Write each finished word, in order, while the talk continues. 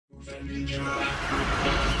That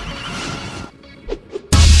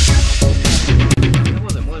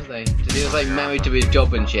wasn't, was they? He was like married to his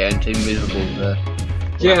job and shit and too miserable to...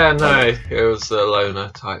 Yeah, no, it was a loner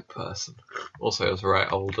type person. Also, it was right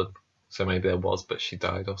older, so maybe there was, but she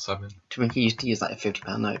died or something. To make he used to use like a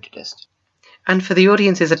 £50 note to just... And for the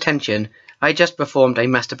audience's attention, I just performed a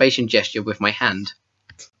masturbation gesture with my hand.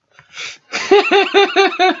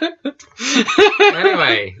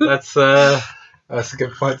 Anyway, that's a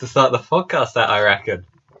good point to start the podcast at, I reckon.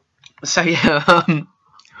 So yeah,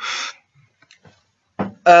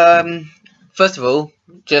 first of all,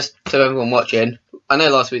 just to everyone watching, I know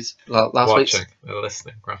last week's Watching and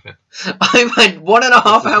listening, Raffin. I had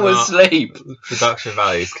 1.5 hours sleep. Production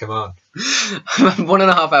values, come on. I had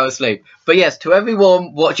 1.5 hours sleep. But yes, to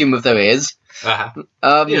everyone watching with their ears. You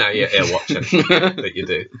know, you're ear watching that you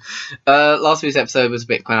do. Last week's episode was a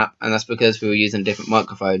bit crap, and that's because we were using a different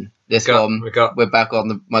microphone. We're back on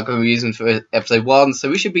the microphone we were using for episode 1, so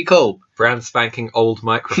we should be cool. Brand spanking old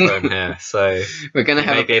microphone here, so we're gonna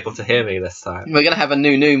may be able to hear me this time. We're gonna have a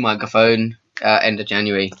new microphone end of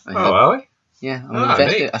January. I hope. Are we? Yeah, I'm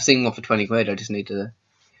invested. I've seen one for 20 quid. I just need to,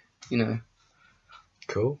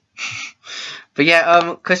 Cool. But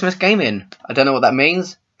yeah, Christmas gaming. I don't know what that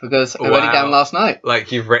means. Because I wrote it down last night.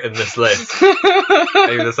 Like you've written this list.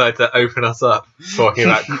 And you decided to open us up talking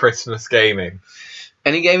about Christmas gaming.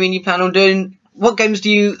 Any gaming you plan on doing? What games are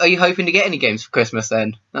you hoping to get any games for Christmas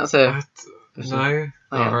then? That's a... No,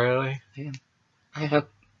 not really. I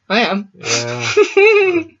am.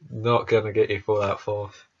 Yeah. Not going to get you Fallout 4.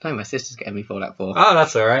 No, my sister's getting me Fallout 4. Oh,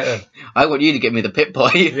 that's alright then. I want you to get me the Pip-Boy.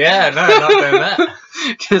 Yeah, no, not doing that.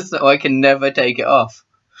 Just so I can never take it off.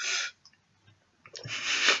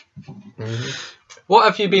 Mm-hmm. What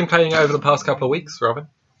have you been playing over the past couple of weeks, Robin?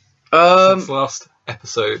 Since the last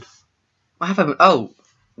episode. I haven't. Oh,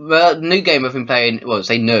 the new game I've been playing. Well,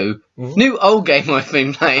 say new. Mm-hmm. New old game I've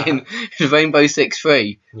been playing is Rainbow Six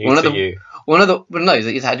Siege. New to you. One of the. Well, no, I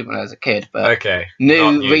had it when I was a kid, but okay.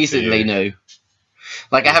 New recently new.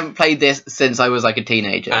 Like I haven't played this since I was like a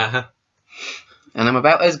teenager. Uh-huh. And I'm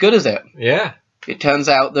about as good as it. Yeah. It turns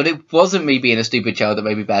out that it wasn't me being a stupid child that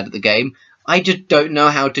made me bad at the game. I just don't know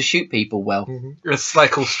how to shoot people well. Mm-hmm. It's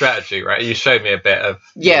like all strategy, right? You showed me a bit of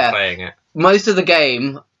playing it. Most of the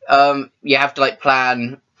game, you have to like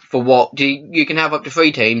plan for what you can have up to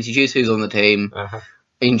 3 teams. You choose who's on the team. Uh-huh.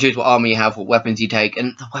 And you can choose what armor you have, what weapons you take,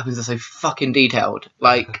 and the weapons are so fucking detailed.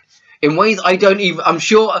 Like in ways I don't even. I'm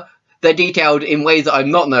sure they're detailed in ways that I'm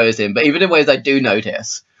not noticing, but even in ways I do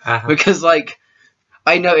notice, because like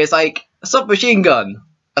I notice like a submachine gun.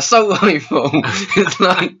 Assault rifle. It's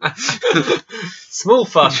like small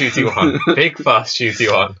fast shooty one, big fast shooty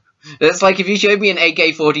one. It's like if you showed me an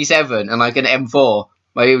AK-47 and like an M4,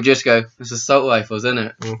 maybe it would just go, "It's assault rifles, isn't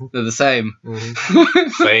it? Mm-hmm. They're the same." Mm-hmm.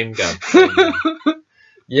 Same gun.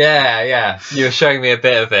 Yeah. You were showing me a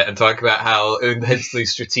bit of it and talking about how immensely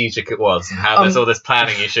strategic it was and how there's all this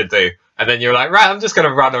planning you should do, and then you're like, "Right, I'm just going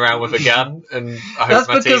to run around with a gun." And I hope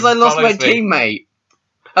that's because I lost my teammate.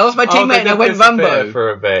 I lost my teammate and I went Rambo.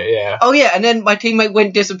 For a bit, yeah. Oh yeah, and then my teammate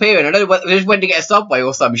went disappearing. I don't know, they just went to get a subway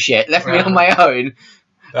or some shit, left me on my own.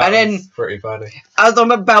 That was pretty funny. As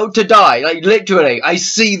I'm about to die, like literally, I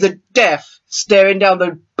see the death staring down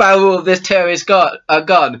the barrel of this terrorist gun,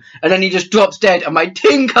 and then he just drops dead, and my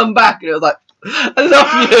team come back, and it was like, I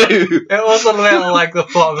love you! It was a little like the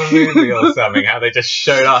plot of a movie or something, how they just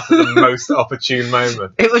showed up at the most opportune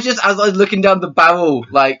moment. It was just as I was looking down the barrel,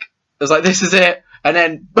 like, I was like, this is it. And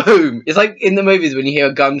then, boom! It's like in the movies when you hear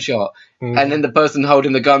a gunshot, and then the person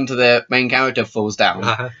holding the gun to the main character falls down.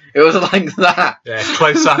 It was like that. Yeah,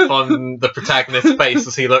 close up on the protagonist's face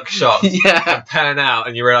as he looks shocked. Yeah. And pan out,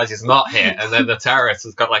 and you realise he's not hit, and then the terrorist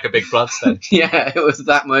has got like a big bloodstain. Yeah, it was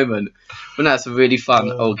that moment. But no, it's a really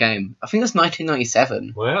fun old game. I think it's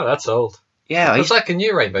 1997. Wow, that's old. Yeah. There's like a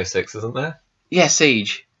new Rainbow Six, isn't there? Yeah,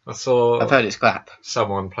 Siege. I've heard it's crap.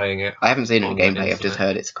 Someone playing it. I haven't seen it in gameplay, I've just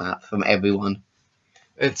heard it's crap from everyone.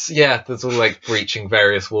 There's all like breaching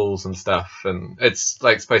various walls and stuff, and it's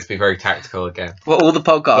like supposed to be very tactical again. Well, all the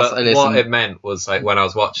podcasts I listen. What it meant was like when I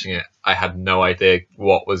was watching it, I had no idea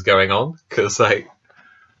what was going on because like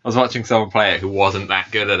I was watching someone play it who wasn't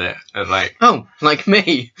that good at it, and like like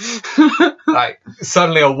me, like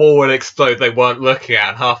suddenly a wall would explode they weren't looking at,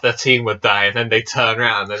 and half their team would die, and then they turn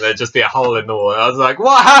around and there'd just be a hole in the wall, and I was like,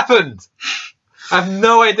 what happened? I have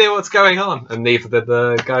no idea what's going on, and neither did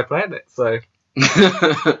the guy playing it, so.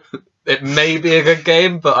 It may be a good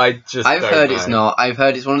game, but I've heard it's not. I've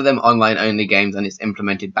heard it's one of them online only games and it's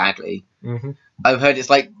implemented badly. Mm-hmm. I've heard it's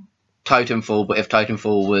like Titanfall, but if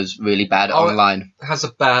Titanfall was really bad online. It has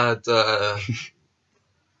a bad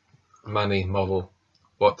money model.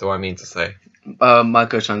 What do I mean to say?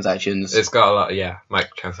 Microtransactions. It's got a lot,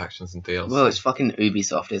 microtransactions and deals. Well, it's fucking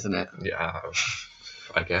Ubisoft, isn't it? Yeah,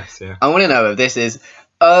 I guess, yeah. I want to know if this is...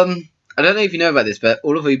 I don't know if you know about this, but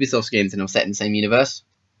all of Ubisoft's games are now set in the same universe.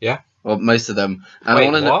 Yeah? Well, most of them. And Wait,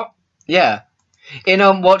 I wanna what? Yeah.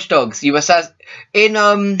 In Watch Dogs, in one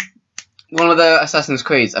of the Assassin's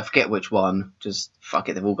Creeds, I forget which one, just fuck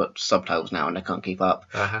it, they've all got subtitles now and I can't keep up.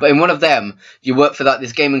 Uh-huh. But in one of them, you work for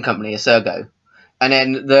this gaming company, Sergo, and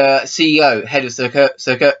then the CEO, head of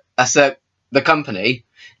the company,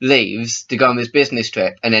 leaves to go on this business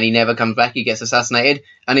trip, and then he never comes back, he gets assassinated.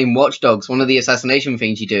 And in Watch Dogs, one of the assassination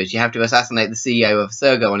things you do is you have to assassinate the CEO of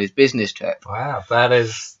Sergo on his business trip. Wow, that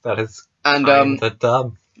is And kinda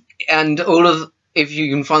dumb. And if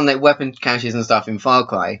you can find like weapon caches and stuff in Far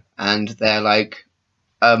Cry, and they're like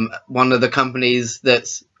one of the companies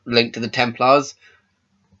that's linked to the Templars.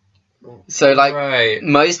 So like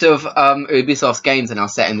most of Ubisoft's games are now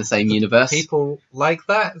set in the same universe. People like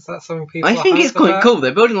that? Is that something people? I think it's quite about? cool.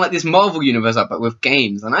 They're building like this Marvel universe up, but with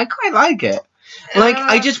games, and I quite like it. Like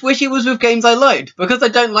I just wish it was with games I liked, because I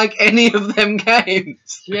don't like any of them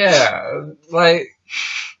games. Yeah, like.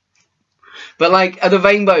 But like the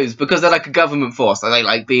Rainbows, because they're like a government force, are they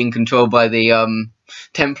like being controlled by the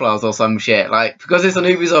Templars or some shit? Like because it's an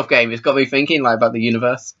Ubisoft game, it's got me thinking like about the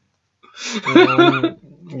universe.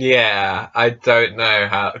 Yeah, I don't know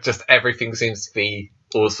how. Just everything seems to be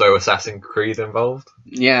also Assassin's Creed involved.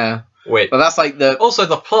 Yeah, but that's like also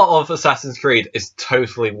the plot of Assassin's Creed is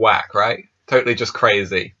totally whack, right? Totally just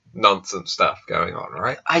crazy nonsense stuff going on,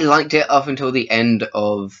 right? I liked it up until the end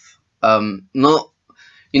of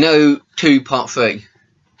 2 Part 3.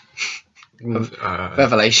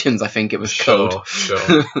 Revelations, I think it was called.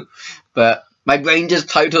 Sure. But my brain just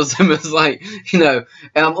totals them as like,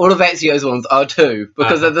 all of Ezio's ones are 2,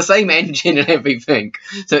 because they're the same engine and everything.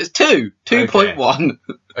 So it's 2.1.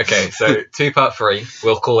 Okay, so 2 Part 3,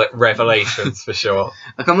 we'll call it Revelations for sure.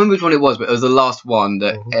 I can't remember which one it was, but it was the last one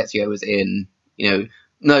that Ezio was in.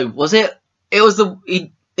 No, was it? It was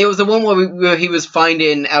the one where he was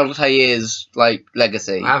finding Altair's like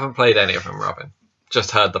legacy. I haven't played any of them, Robin.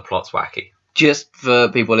 Just heard the plot's wacky. Just for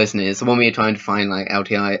people listening, it's the one where you're trying to find like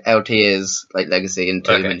Altair's like legacy and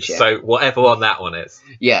tomb and shit. So whatever one that one is.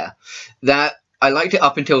 Yeah, that I liked it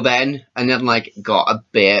up until then, and then like got a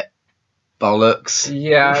bit bollocks.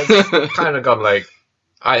 Yeah, it's kind of gone like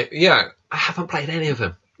I haven't played any of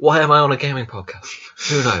them. Why am I on a gaming podcast?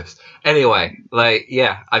 Who knows? Anyway,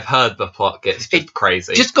 I've heard the plot gets just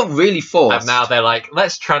crazy. Just got really forced. And now they're like,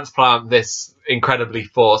 let's transplant this incredibly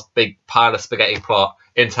forced big pile of spaghetti plot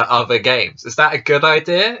into other games. Is that a good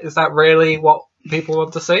idea? Is that really what people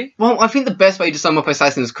want to see? Well, I think the best way to sum up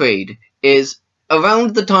Assassin's Creed is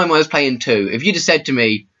around the time I was playing 2, if you just said to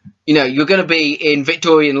me, you're going to be in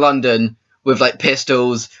Victorian London with like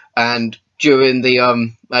pistols, and during the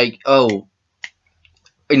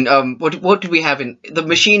what did we have in the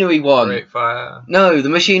machinery one? Great Fire. No, the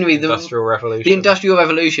machinery. Industrial Revolution. The Industrial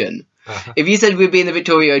Revolution. Uh-huh. If you said we'd be in the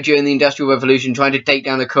Victoria during the Industrial Revolution trying to take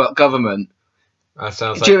down the corrupt government, that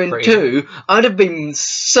sounds like during 2, I'd have been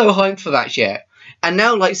so hyped for that shit. And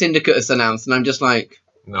now, like, Syndicate has announced, and I'm just like,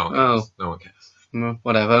 no one cares. Well,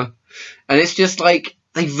 whatever. And it's just like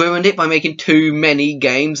they've ruined it by making too many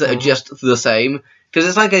games that are just the same. Because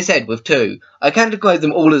it's like I said with 2, I categorize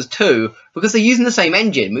them all as 2 because they're using the same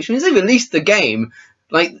engine, which means they released the game,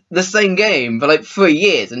 like the same game for like 3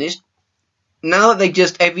 years, and it's now that they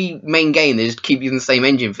just every main game they just keep using the same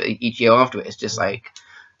engine for each year after it. It's just like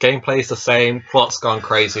gameplay's the same, plot's gone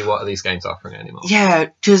crazy. What are these games offering anymore?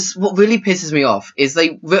 Yeah, just what really pisses me off is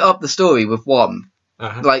they writ up the story with 1,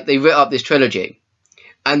 like they writ up this trilogy.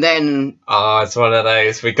 And then it's one of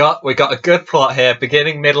those. We got a good plot here,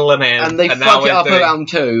 beginning, middle, and end. And they fuck it up around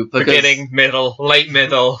 2 because beginning, middle, late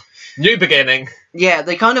middle, new beginning. Yeah,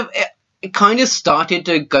 they it kind of started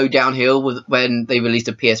to go downhill when they released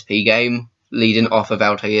a PSP game leading off of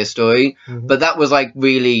Altair's story. But that was like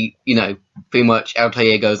really, pretty much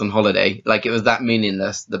Altair goes on holiday. Like it was that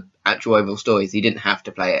meaningless. The actual overall stories, he didn't have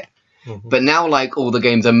to play it. But now, like all the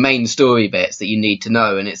games are main story bits that you need to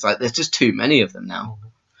know, and it's like there's just too many of them now.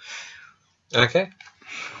 Okay.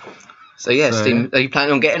 So Steam. Are you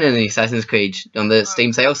planning on getting any Assassin's Creed on the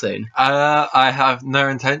Steam sale soon? I have no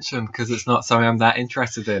intention because it's not something I'm that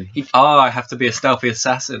interested in. I have to be a stealthy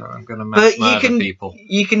assassin, or I'm going to murder people.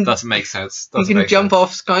 Doesn't make sense. You can jump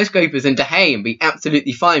off skyscrapers into hay and be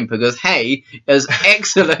absolutely fine because hay is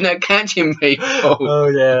excellent at catching people. Oh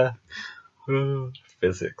yeah.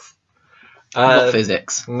 Physics. Not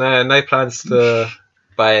physics. No plans to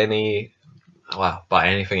buy any well, buy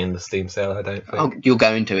anything in the Steam sale, I don't think. Oh, you're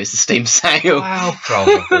going to. It's a Steam sale. Well,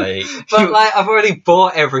 probably. But, like, I've already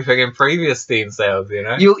bought everything in previous Steam sales, you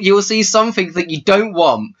know? You'll see something that you don't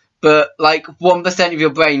want, but, like, 1% of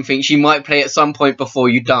your brain thinks you might play at some point before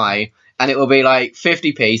you die, and it will be, like,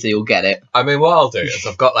 50p, so you'll get it. I mean, what I'll do is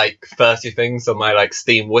I've got, like, 30 things on my, like,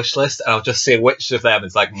 Steam wish list, and I'll just see which of them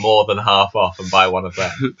is, like, more than half off and buy one of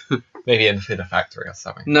them. Maybe Infinite Factory or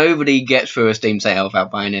something. Nobody gets through a Steam sale without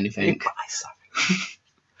buying anything. You buy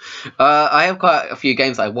something. I have quite a few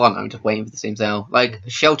games I want. I'm just waiting for the Steam sale. Like,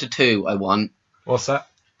 Shelter 2 I want. What's that?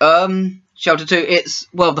 Shelter 2, it's...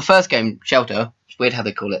 Well, the first game, Shelter. It's weird how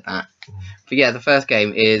they call it that. But yeah, the first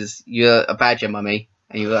game is you're a badger mummy.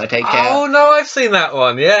 And you got to take care... Oh, no, I've seen that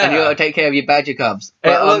one, yeah. And you got to take care of your badger cubs.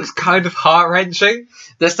 But, it looks kind of heart-wrenching.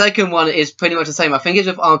 The second one is pretty much the same. I think it's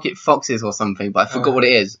with Arctic foxes or something, but I forgot what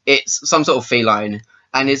it is. It's some sort of feline.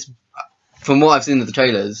 And it's, from what I've seen of the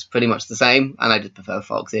trailers, pretty much the same. And I just prefer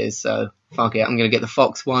foxes, so fuck it. I'm going to get the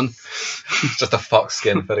fox one. Just a fox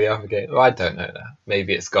skin for the other game. Well, I don't know that.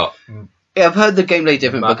 Maybe it's got... Yeah, I've heard the gameplay's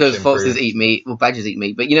different because improved. foxes eat meat, well, badgers eat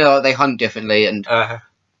meat. But, you know, they hunt differently and...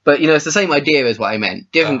 But, you know, it's the same idea as what I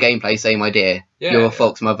meant. Different gameplay, same idea. Yeah, You're a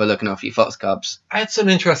fox mother looking after your fox cubs. It's an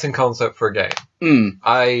interesting concept for a game.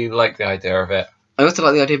 I like the idea of it. I also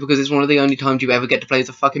like the idea because it's one of the only times you ever get to play as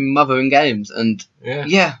a fucking mother in games. And,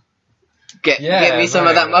 yeah. Get me some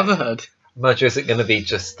of that motherhood. Much is it going to be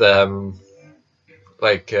just,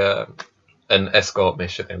 like, an escort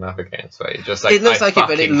mission in other games where you're just like, it looks like it,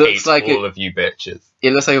 but it looks like all of you bitches.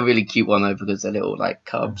 It looks like a really cute one though because they're little like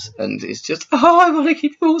cubs, and it's just I want to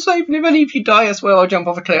keep you all safe, and if any of you die, I swear I'll jump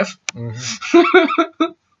off a cliff.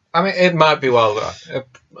 I mean, it might be well done.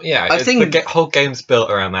 I think the whole game's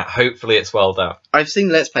built around that. Hopefully, it's well done. I've seen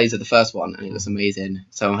Let's Plays of the first one, and it looks amazing.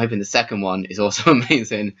 So I'm hoping the second one is also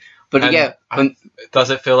amazing. But does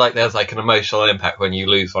it feel like there's like an emotional impact when you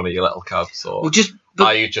lose one of your little cubs, or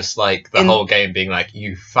are you just like the whole game being like,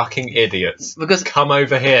 you fucking idiots, because come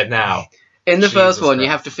over here now? In the first one, you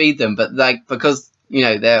have to feed them, but like because you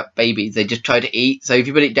know they're babies, they just try to eat. So if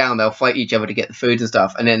you put it down, they'll fight each other to get the food and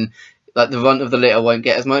stuff, and then like the runt of the litter won't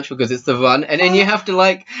get as much because it's the run, and then you have to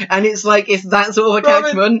like, and it's like it's that sort of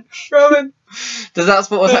attachment. Robin. Does that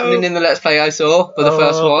what was happening in the Let's Play I saw for the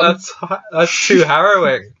first one? That's too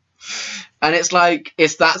harrowing. And it's like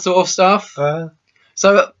it's that sort of stuff.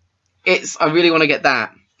 So I really want to get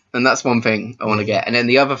that, and that's one thing I want to get. And then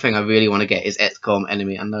the other thing I really want to get is XCOM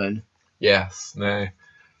Enemy Unknown. Yes, no,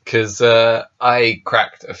 because I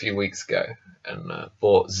cracked a few weeks ago and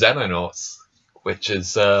bought Xenonauts, which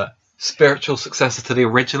is spiritual successor to the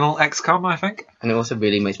original XCOM, I think. And it also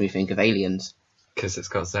really makes me think of Aliens. Because it's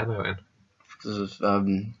got Xeno in. Because of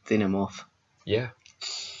Xenomorph. Yeah.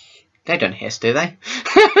 They don't hiss, do they?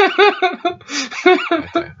 I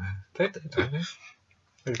don't know. They don't know.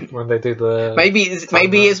 When they do the maybe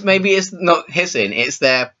it's not hissing. It's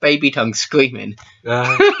their baby tongue screaming.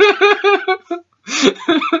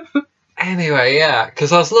 Anyway, yeah,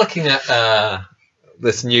 because I was looking at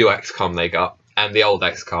this new XCOM they got, and the old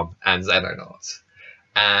XCOM, and Xenonauts,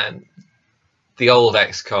 and the old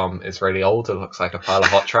XCOM is really old. It looks like a pile of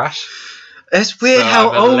hot trash. It's weird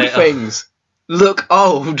how old things look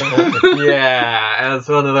old. Yeah, and it's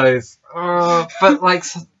one of those. But like,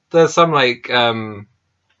 there's some like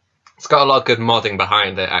it's got a lot of good modding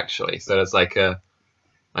behind it actually. So there's like a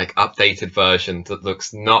updated version that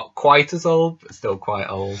looks not quite as old, but still quite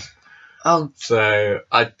old. Oh, so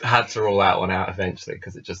I had to rule that one out eventually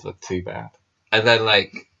because it just looked too bad. And then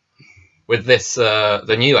like with this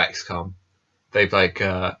the new XCOM, they've like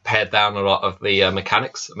pared down a lot of the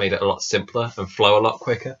mechanics, made it a lot simpler and flow a lot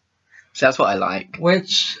quicker. So that's what I like.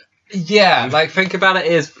 Which, yeah, like think about it,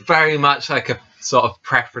 is very much like a sort of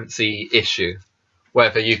preference-y issue.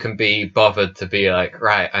 Whether you can be bothered to be like,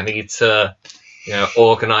 right, I need to,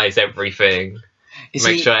 organise everything,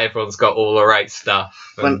 make sure everyone's got all the right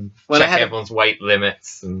stuff, and check everyone's weight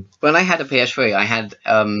limits. And when I had a PS3, I had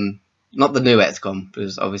not the new XCOM,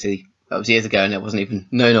 because obviously that was years ago and it wasn't even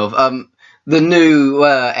known of. The new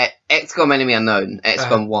XCOM Enemy Unknown,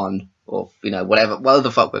 XCOM 1, or whatever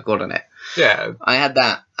the fuck we're calling it. Yeah, I had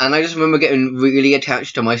that, and I just remember getting really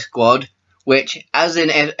attached to my squad, which, as in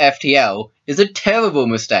FTL, is a terrible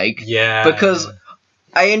mistake. Yeah. Because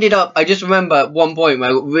I just remember at one point when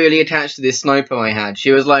I got really attached to this sniper I had.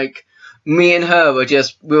 She was like, me and her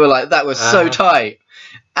we were like, that was so tight.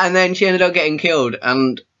 And then she ended up getting killed,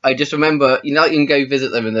 and I just remember, you can go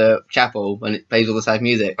visit them in the chapel when it plays all the sad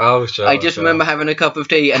music. Oh, sure. I just remember having a cup of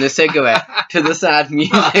tea and a cigarette to the sad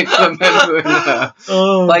music, remembering her.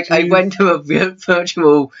 Oh, like, geez. I went to a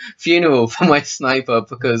virtual funeral for my sniper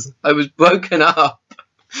because I was broken up.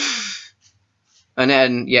 And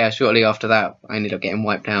then, yeah, shortly after that, I ended up getting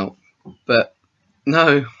wiped out. But,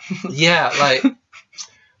 no. Yeah, like,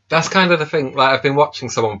 that's kind of the thing. Like, I've been watching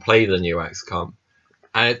someone play the new XCOM,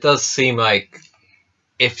 and it does seem like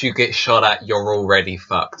if you get shot at, you're already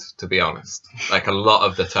fucked, to be honest. Like, a lot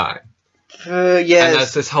of the time. Yeah. And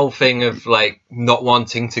there's this whole thing of, like, not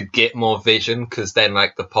wanting to get more vision, because then,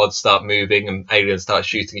 like, the pods start moving and aliens start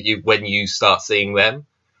shooting at you when you start seeing them,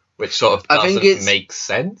 which sort of doesn't make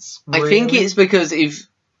sense, really. I think it's because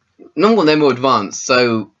number one, they're more advanced,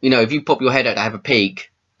 so, if you pop your head out to have a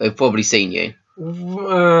peek, they've probably seen you.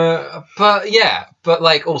 But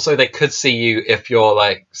like also they could see you if you're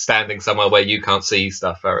like standing somewhere where you can't see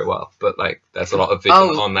stuff very well. But like there's a lot of vision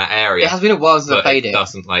on that area. It has been a while since I played it. It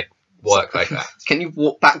doesn't like work like that. Can you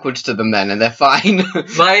walk backwards to them then, and they're fine?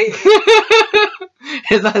 Like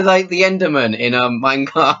it's like the Enderman in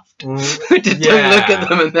Minecraft. Just don't look at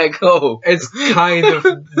them and they're cool. It's kind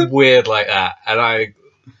of weird like that, and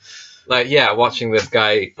watching this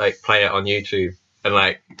guy like play it on YouTube. And,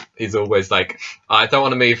 like, he's always like, I don't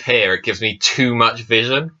want to move here. It gives me too much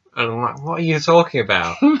vision. And I'm like, what are you talking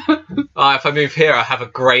about? If I move here, I have a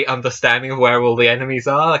great understanding of where all the enemies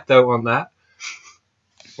are. I don't want that.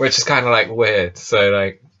 Which is kind of, like, weird. So,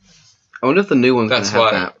 like... I wonder if the new one's going to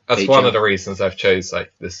have that That's feature. one of the reasons I've chose,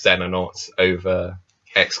 like, the Xenonauts over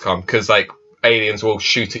XCOM. Because, like, aliens will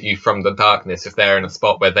shoot at you from the darkness if they're in a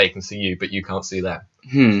spot where they can see you, but you can't see them.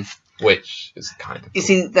 Which is kind of cool. You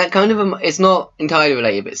see, that kind of... it's not entirely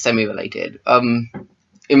related, but it's semi-related.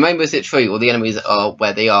 In Rainbow Six 3, all the enemies are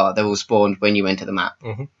where they are. They're all spawned when you enter the map.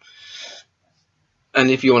 Mm-hmm. And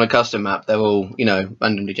if you want a custom map, they're all,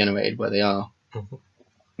 randomly generated where they are.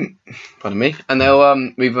 Mm-hmm. Pardon me. And they'll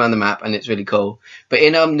move around the map, and it's really cool. But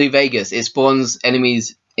in New Vegas, it spawns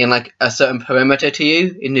enemies in, like, a certain perimeter to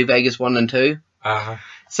you in New Vegas 1 and 2. Uh-huh.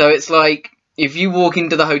 So it's like, if you walk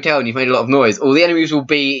into the hotel and you've made a lot of noise, all the enemies will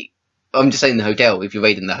be... I'm just saying the hotel, if you're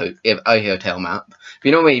raiding a hotel map. But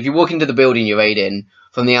you know what I mean? If you walk into the building you're raiding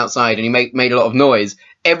from the outside and you made a lot of noise,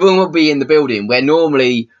 everyone will be in the building, where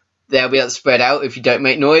normally they'll be able to spread out if you don't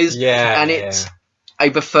make noise. Yeah. And I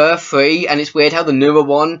prefer 3, and it's weird how the newer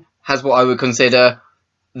one has what I would consider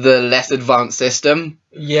the less advanced system.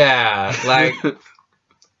 Yeah, like...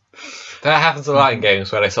 that happens a lot in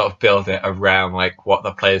games where they sort of build it around, like, what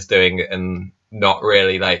the player's doing and not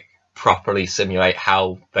really, like, properly simulate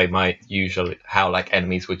how like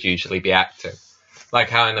enemies would usually be acting, like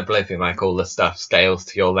how in Oblivion like all the stuff scales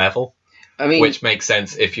to your level, which makes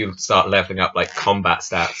sense if you start leveling up like combat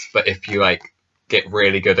stats, but if you like get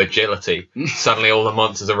really good agility, suddenly all the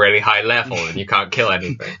monsters are really high level and you can't kill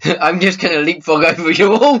anything. I'm just gonna leapfrog over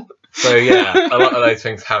you all. So yeah, a lot of those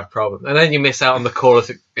things have problems, and then you miss out on the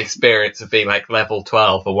coolest experience of being like level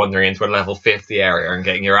 12 or wandering into a level 50 area and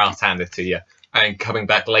getting your ass handed to you. And coming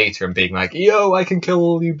back later and being like, yo, I can kill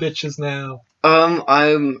all you bitches now.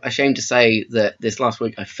 I'm ashamed to say that this last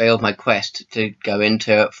week I failed my quest to go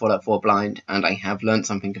into Fallout 4 blind, and I have learnt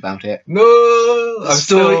something about it. No! I'm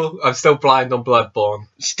still blind on Bloodborne.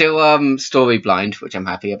 Still story blind, which I'm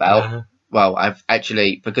happy about. Uh-huh. Well, I've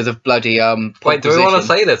actually, because of bloody Wait, do we want to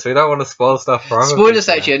say this? We don't want to spoil stuff for spoiler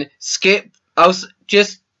section. Skip. I'll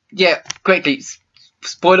quickly.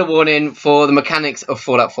 Spoiler warning for the mechanics of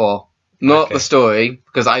Fallout 4. Not the story,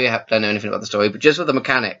 because I don't know anything about the story, but just for the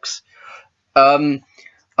mechanics.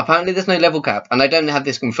 Apparently there's no level cap, and I don't have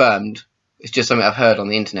this confirmed. It's just something I've heard on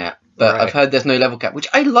the internet. But I've heard there's no level cap, which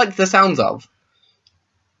I like the sounds of.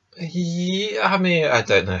 Yeah, I mean, I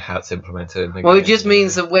don't know how it's implemented in the game. It just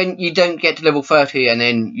means that when you don't get to level 30 and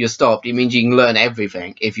then you're stopped, it means you can learn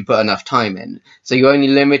everything if you put enough time in. So you're only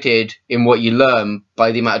limited in what you learn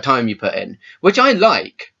by the amount of time you put in, which I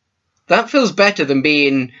like. That feels better than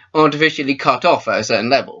being artificially cut off at a certain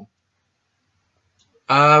level.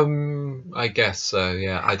 I guess so,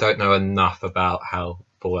 yeah. I don't know enough about how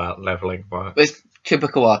Fallout leveling works. It's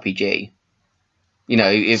typical RPG.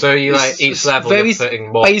 So you like each level you're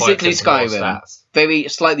putting more basically points Skyrim. More stats. Very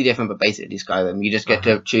slightly different, but basically Skyrim. You just get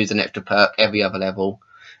to choose an extra perk every other level,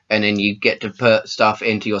 and then you get to put stuff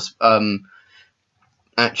into your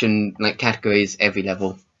action categories every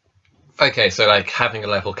level. Okay, so like having a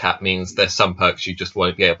level cap means there's some perks you just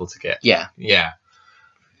won't be able to get. Yeah. Yeah.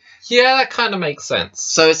 Yeah, that kind of makes sense.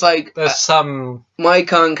 So it's like... There's some... My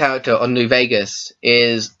current character on New Vegas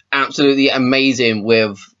is absolutely amazing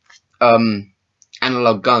with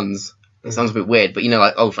analog guns. It sounds a bit weird, but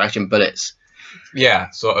like old-fashioned bullets.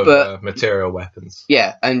 Yeah, sort of material weapons.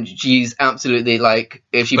 Yeah, and she's absolutely like...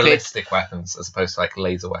 if she ballistic weapons as opposed to like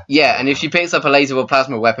laser weapons. Yeah, and if she picks up a laser or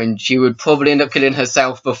plasma weapon, she would probably end up killing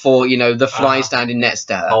herself before, the fly standing next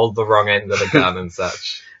to her. Hold the wrong end of the gun and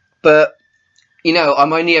such. But...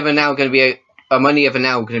 I'm only ever now going to be I'm only ever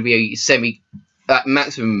now going to be at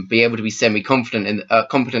maximum be able to be semi-confident and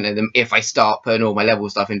competent in them if I start putting all my level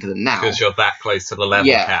stuff into them now. Because you're that close to the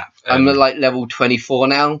level cap. I'm at like level 24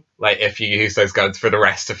 now. Like if you use those guns for the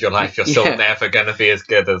rest of your life, you're still never going to be as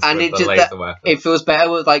good as with the laser weapon. It feels better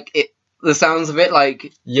with like it. The sounds of it,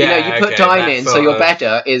 like you put time in, so you're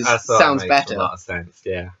better. Sounds better. A lot of sense,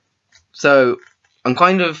 yeah. So I'm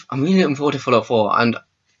really looking forward to Fallout 4, and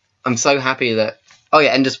I'm so happy that. Oh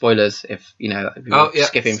yeah, end of spoilers. If you're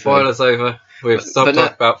skipping spoilers through. Over. We've stopped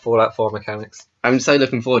talking about Fallout 4 mechanics. I'm so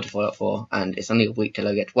looking forward to Fallout 4, and it's only a week till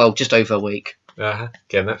I get. Well, just over a week.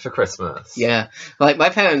 Getting it for Christmas. Yeah, like my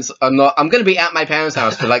parents are not. I'm going to be at my parents'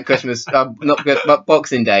 house for like Christmas, not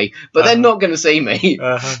Boxing Day, but they're not going to see me.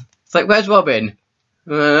 It's like, where's Robin?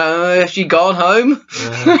 Has she gone home?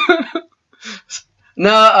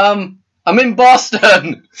 No, I'm in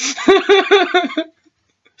Boston.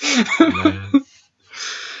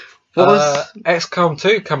 What was XCOM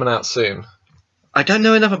 2 coming out soon? I don't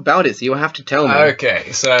know enough about it, so you'll have to tell me.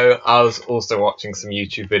 Okay, so I was also watching some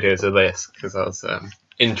YouTube videos of this because I was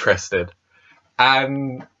interested.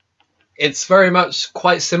 And it's very much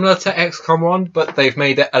quite similar to XCOM 1, but they've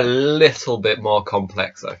made it a little bit more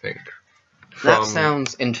complex, I think. That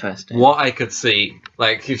sounds interesting. What I could see,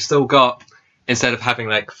 like, you've still got, instead of having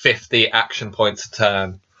like 50 action points a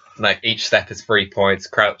turn, like each step is 3 points,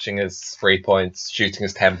 crouching is 3 points, shooting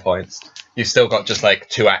is 10 points. You've still got just like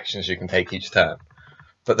 2 actions you can take each turn.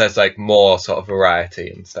 But there's like more sort of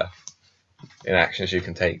variety and stuff in actions you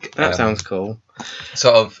can take. That sounds cool.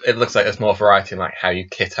 Sort of, it looks like there's more variety in like how you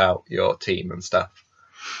kit out your team and stuff.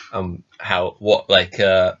 What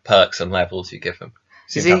perks and levels you give them.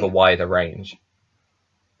 So you have a wider range.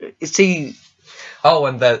 Oh,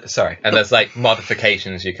 and there's like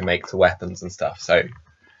modifications you can make to weapons and stuff. So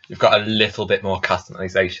you've got a little bit more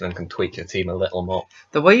customization and can tweak your team a little more.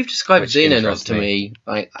 The way you've described Xenonauts to me,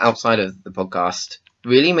 like outside of the podcast,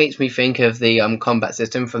 really makes me think of the combat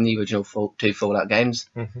system from the original 2 Fallout games.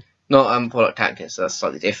 Mm-hmm. Not Fallout Tactics, that's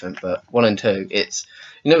slightly different, but 1 and 2, it's,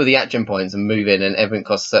 with the action points and moving and everything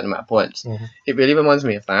costs a certain amount of points. Mm-hmm. It really reminds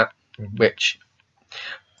me of that, which,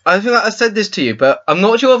 I feel like I said this to you, but I'm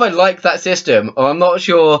not sure if I like that system, or I'm not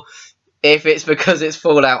sure if it's because it's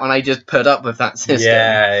Fallout and I just put up with that system.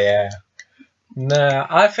 Yeah. No,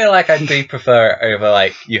 I feel like I do prefer it over,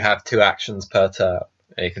 like, you have 2 actions per turn,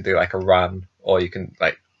 and you can do, like, a run, or you can,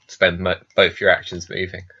 like, spend both your actions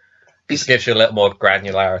moving. It gives you a little more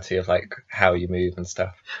granularity of, like, how you move and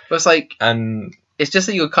stuff. But it's like... And... It's just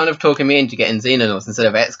that you're kind of talking me into getting Xenonauts instead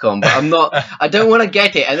of XCOM, but I'm not... I don't want to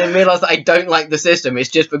get it, and then realise that I don't like the system. It's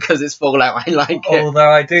just because it's Fallout I like it.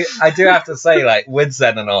 Although I do have to say, like, with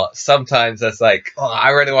Xenonauts, sometimes it's like, I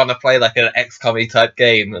really want to play, like, an XCOM-y type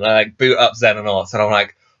game, and I, like, boot up Xenonauts, and I'm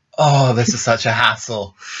like, this is such a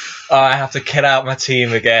hassle. I have to kit out my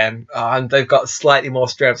team again. And they've got slightly more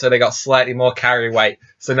strength, so they got slightly more carry weight.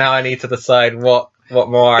 So now I need to decide what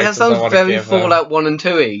more items I want to give. That sounds very Fallout 1 and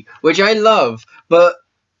 2-y, which I love, but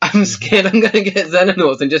I'm scared I'm going to get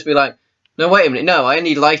Xenonauts and just be like, no, wait a minute, no, I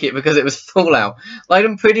only like it because it was Fallout. Like,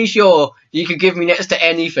 I'm pretty sure you could give me next to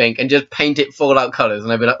anything and just paint it Fallout colours,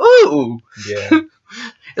 and I'd be like, ooh! Yeah.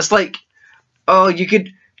 It's like, you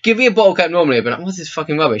could... Give me a bottle cap normally, I'd be like, what's this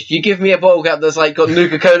fucking rubbish? You give me a bottle cap that's like got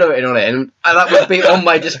Nuka-Cola written on it, and that would be on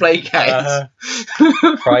my display case.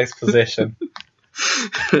 Prize position.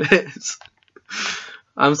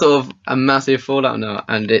 I'm sort of a massive Fallout nut,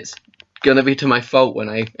 and it's gonna be to my fault when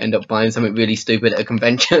I end up buying something really stupid at a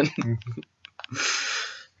convention.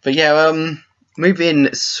 But yeah,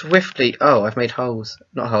 moving swiftly. Oh, I've made holes,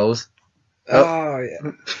 not holes. Oh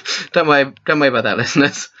yeah. Don't worry about that,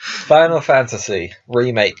 listeners. Final Fantasy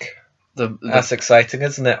remake. That's exciting,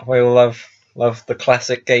 isn't it? We all love the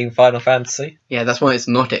classic game Final Fantasy. Yeah, that's why it's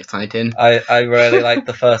not exciting. I really liked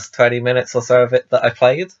the first 20 minutes or so of it that I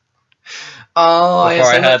played. Oh,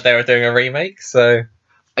 before I heard they were doing a remake, so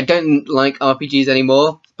I don't like RPGs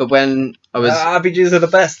anymore. But when I was RPGs are the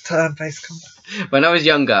best turn-based combat. When I was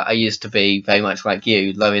younger, I used to be very much like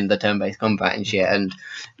you, loving the turn-based combat and shit, and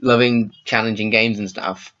loving challenging games and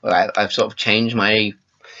stuff. I've sort of changed my...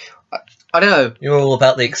 I don't know. You're all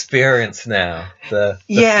about the experience now, the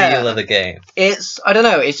feel of the game. I don't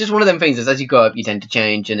know, it's just one of them things that as you grow up, you tend to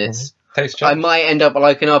change, and it's... I might end up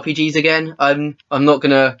liking RPGs again. I'm not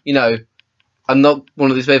gonna, I'm not one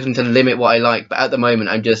of these people to limit what I like, but at the moment,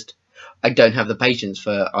 I don't have the patience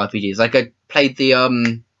for RPGs. Like, I played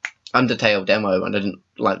the, Undertale demo and I didn't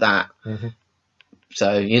like that.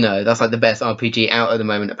 So that's like the best RPG out at the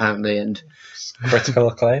moment apparently, and critical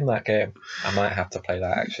acclaim, that game. I might have to play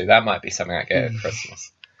that actually. That might be something I get at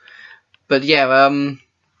Christmas. But yeah,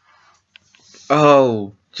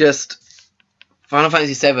 Final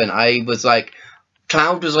Fantasy VII, I was like,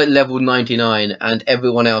 Cloud was like level 99, and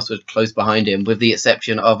everyone else was close behind him, with the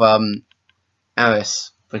exception of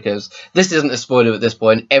Aris. Because this isn't a spoiler at this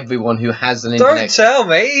point. Everyone who has an internet... Don't tell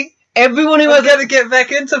me! Everyone who I'm going to get back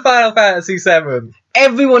into Final Fantasy VII.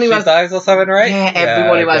 Everyone who has... dies or something, right? Yeah,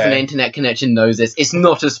 everyone who has an internet connection knows this. It's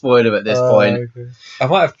not a spoiler at this point. Okay. I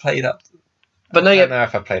might have played up... But no, I don't know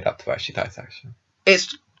if I played up to where she dies, actually.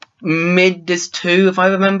 It's mid-disc 2, if I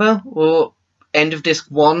remember, or end of disc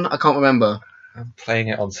 1, I can't remember. I'm playing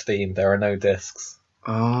it on Steam, there are no discs.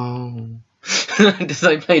 Oh... Because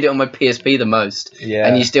I played it on my PSP the most, yeah,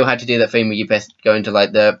 and you still had to do that thing where you best go into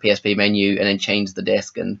like the PSP menu and then change the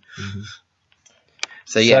disc, and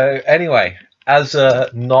so yeah. So anyway, as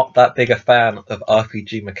not that big a fan of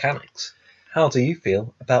RPG mechanics, how do you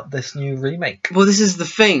feel about this new remake? Well, this is the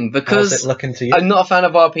thing, because how's it looking to you? I'm not a fan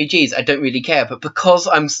of RPGs. I don't really care, but because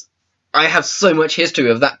I have so much history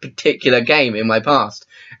of that particular game in my past.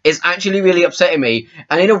 It's actually really upsetting me,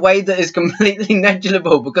 and in a way that is completely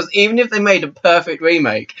negligible, because even if they made a perfect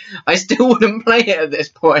remake, I still wouldn't play it at this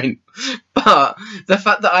point. But the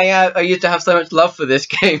fact that I used to have so much love for this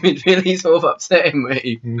game is really sort of upsetting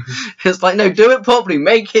me. It's like, no, do it properly.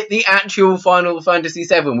 Make it the actual Final Fantasy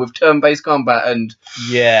VII with turn-based combat and...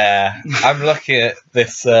 Yeah, I'm looking at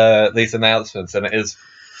this these announcements, and it is...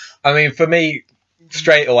 I mean, for me...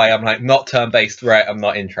 Straight away, I'm like, not turn-based, right, I'm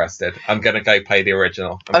not interested. I'm going to go play the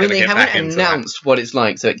original. I mean, they haven't announced what it's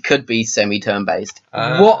like, so it could be semi-turn-based.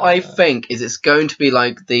 What I think is it's going to be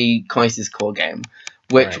like the Crisis Core game,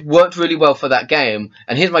 which worked really well for that game.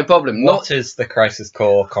 And here's my problem. What is the Crisis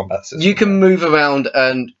Core combat system? You can move around,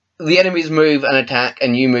 and the enemies move and attack,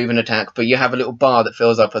 and you move and attack, but you have a little bar that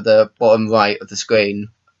fills up at the bottom right of the screen.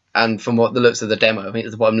 And from what the looks of the demo, I think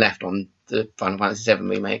it's the bottom left on the Final Fantasy VII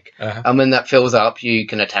remake. And when that fills up, you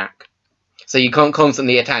can attack. So you can't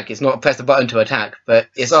constantly attack. It's not press the button to attack, but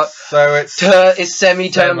it's it's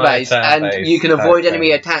semi-turn based, and you can avoid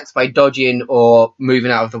enemy attacks by dodging or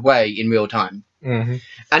moving out of the way in real time. And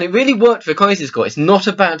it really worked for Crisis Core. It's not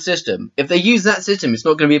a bad system. If they use that system, it's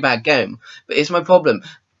not going to be a bad game. But it's my problem.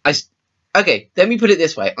 Okay, let me put it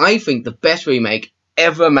this way. I think the best remake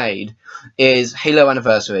ever made is Halo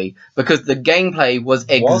Anniversary, because the gameplay was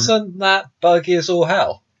wasn't that buggy as all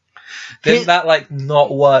hell? Didn't that like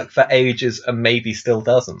not work for ages and maybe still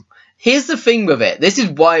doesn't? Here's the thing with it. This is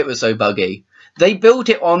why it was so buggy. They built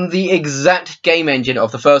it on the exact game engine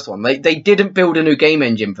of the first one. They didn't build a new game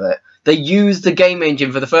engine for it. They used the game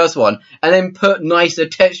engine for the first one and then put nicer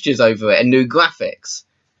textures over it and new graphics.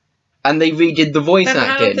 And they redid the voice acting.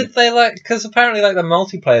 How did they because apparently the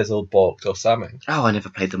multiplayer's all balked or something. Oh, I never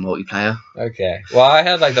played the multiplayer. Okay. Well, I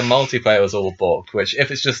heard the multiplayer was all balked, which if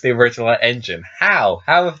it's just the original engine, how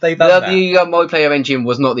have they done that? The multiplayer engine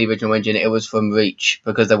was not the original engine, it was from Reach,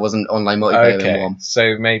 because there wasn't online multiplayer in one.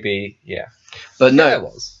 So maybe, yeah. But no. There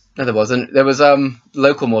was. No, there wasn't. There was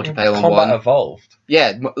local multiplayer on one. Combat Evolved.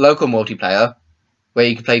 Yeah, local multiplayer. Where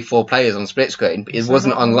you could play 4 players on split screen, but it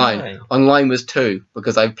wasn't online. Online was 2,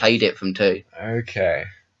 because I played it from 2. Okay.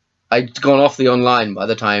 I'd gone off the online by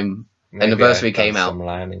the time Anniversary came out. Some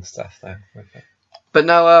landing stuff then. Okay. But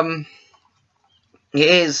no,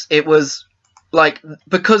 it was,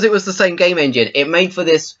 because it was the same game engine, it made for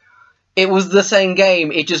this, it was the same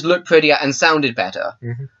game, it just looked prettier and sounded better.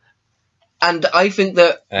 And I think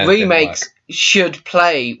that remakes should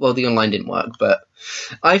play, well, the online didn't work, but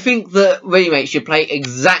I think that remakes should play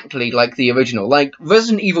exactly like the original. Like,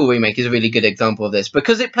 Resident Evil Remake is a really good example of this,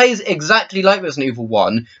 because it plays exactly like Resident Evil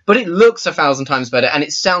 1, but it looks 1,000 times better, and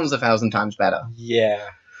it sounds 1,000 times better. Yeah.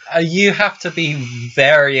 You have to be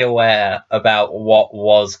very aware about what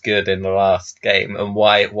was good in the last game, and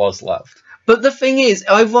why it was loved. But the thing is,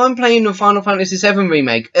 if I'm playing the Final Fantasy VII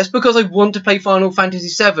Remake, it's because I want to play Final Fantasy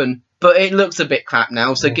VII, but it looks a bit crap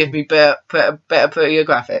now, so give me better, prettier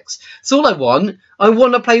graphics. That's all I want. I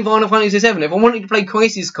want to play Final Fantasy VII. If I wanted to play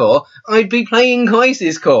Crisis Core, I'd be playing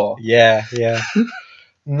Crisis Core. Yeah.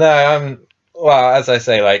 No, well, as I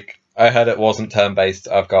say, I heard it wasn't turn-based.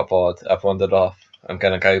 I've got bored. I've wandered off. I'm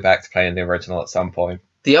going to go back to playing the original at some point.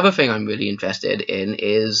 The other thing I'm really interested in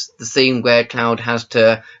is the scene where Cloud has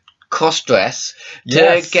to cross-dress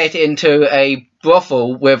to get into a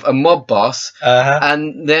brothel with a mob boss,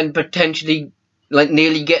 and then potentially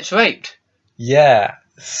nearly gets raped. Yeah.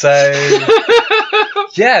 So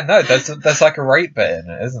yeah, no, there's a rape bit in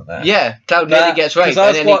it, isn't there? Yeah, Cloud nearly gets raped.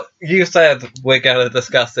 Because that's what you said. We're going to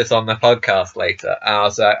discuss this on the podcast later, and I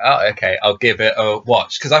was like, oh, okay, I'll give it a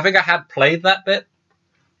watch, because I think I had played that bit,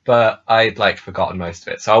 but I'd forgotten most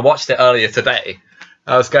of it. So I watched it earlier today.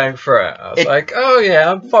 I was going through it. I was like, oh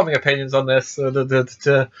yeah, I'm forming opinions on this.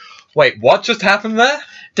 Wait, what just happened there?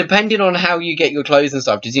 Depending on how you get your clothes and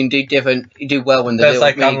stuff, you do well when There's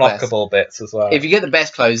like really unlockable bits as well. If you get the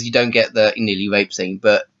best clothes, you don't get the nearly rape scene.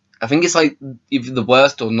 But I think it's like if the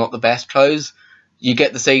worst or not the best clothes, you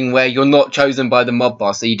get the scene where you're not chosen by the mob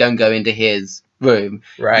boss, so you don't go into his room.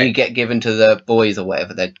 Right. You get given to the boys or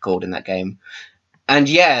whatever they're called in that game. And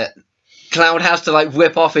yeah, Cloud has to like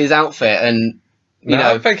rip off his outfit and pull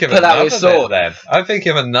out his sword. Then I'm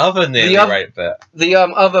thinking of another nearly rape bit. The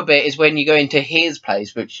other bit is when you go into his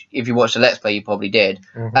place, which if you watch the Let's Play, you probably did.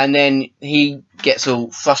 Mm-hmm. And then he gets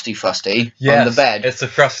all frusty on the bed. It's a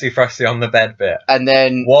frusty on the bed bit. And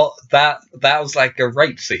then that was like a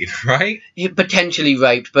rape scene, right? You potentially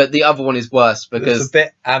raped, but the other one is worse because it's a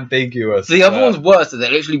bit ambiguous. The other one's worse, so they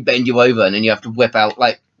literally bend you over, and then you have to whip out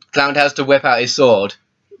Cloud has to whip out his sword.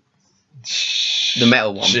 The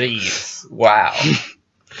metal one. Jeez. Wow.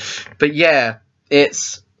 But yeah,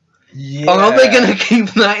 it's... Yeah. Are they going to keep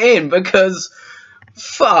that in? Because...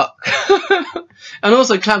 Fuck. And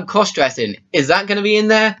also Cloud cross-dressing. Is that going to be in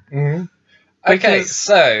there? Mm-hmm. Okay,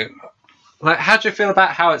 so... how do you feel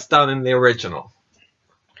about how it's done in the original?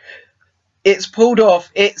 It's pulled off.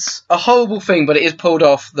 It's a horrible thing, but it is pulled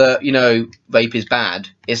off that, rape is bad.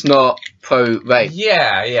 It's not pro-rape.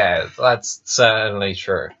 Yeah, that's certainly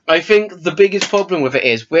true. I think the biggest problem with it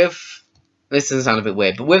is this doesn't sound a bit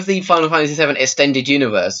weird, but with the Final Fantasy VII extended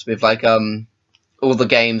universe, with all the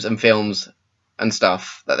games and films and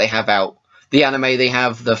stuff that they have out, the anime they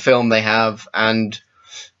have, the film they have, and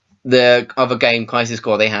the other game, Crisis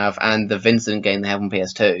Core, they have, and the Vincent game they have on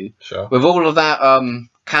PS2. Sure. With all of that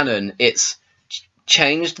canon, it's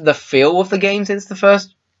changed the feel of the game since the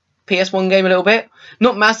first PS1 game a little bit.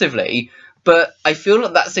 Not massively, but I feel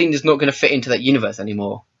like that scene is not going to fit into that universe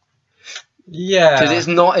anymore. Yeah. Because it's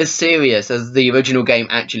not as serious as the original game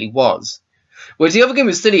actually was. Whereas the other game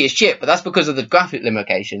was silly as shit, but that's because of the graphic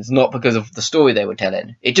limitations, not because of the story they were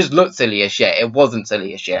telling. It just looked silly as shit. It wasn't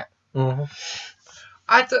silly as shit. Mm-hmm.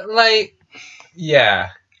 Yeah.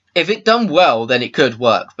 If it done well, then it could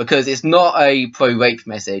work, because it's not a pro-rape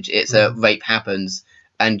message. It's a rape happens,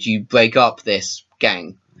 and you break up this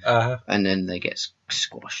gang, and then they get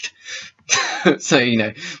squashed. So,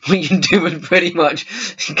 what you can do would pretty much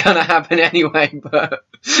kind of happen anyway, but...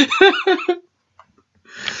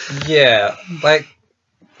 Yeah,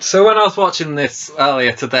 so when I was watching this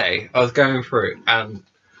earlier today, I was going through, and,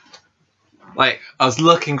 I was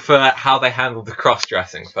looking for how they handled the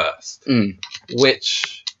cross-dressing first,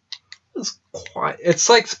 which... It's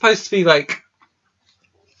supposed to be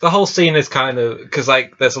the whole scene is kind of because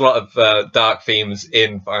there's a lot of dark themes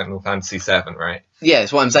in Final Fantasy VII, right? Yeah,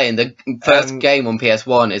 that's what I'm saying. The first game on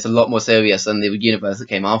PS1 is a lot more serious than the universe that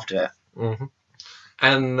came after it. Mm-hmm.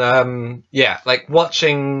 And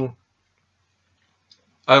watching.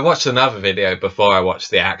 I watched another video before I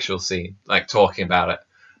watched the actual scene, talking about it,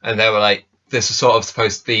 and they were this was sort of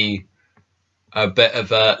supposed to be a bit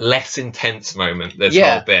of a less intense moment, this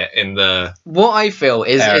whole bit in the... What I feel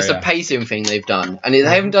is area. It's a pacing thing they've done. And they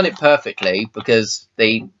haven't done it perfectly, because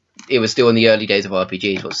it was still in the early days of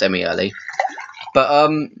RPGs, or semi-early.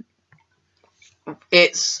 But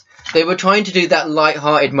they were trying to do that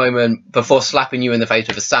light-hearted moment before slapping you in the face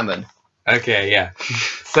with a salmon. Okay, yeah.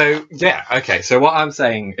 So what I'm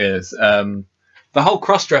saying is the whole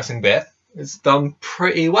cross-dressing bit it's done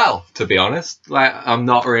pretty well, to be honest. I'm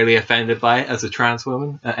not really offended by it as a trans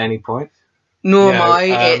woman at any point. Nor am I.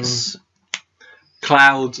 It's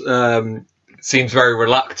Cloud seems very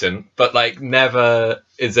reluctant, but never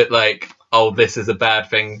is it this is a bad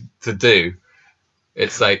thing to do.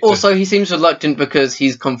 It's also he seems reluctant because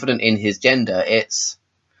he's confident in his gender.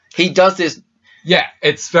 He does this. Yeah,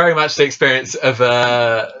 it's very much the experience of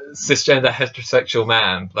a cisgender heterosexual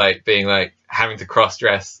man, being having to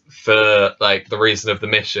cross-dress for the reason of the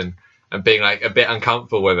mission and being a bit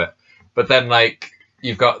uncomfortable with it. But then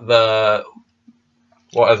you've got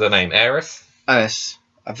what is her name? Aeris? Aeris.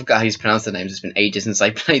 I forgot how you pronounce the names. It's been ages since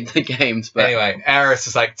I played the games. But anyway, Aeris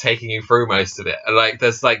is taking you through most of it.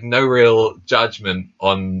 There's no real judgment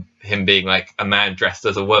on him being a man dressed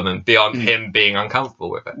as a woman beyond him being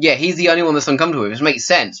uncomfortable with it. Yeah, he's the only one that's uncomfortable with it, which makes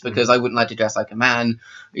sense because I wouldn't like to dress like a man.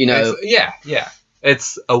 Yeah.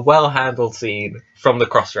 It's a well-handled scene from the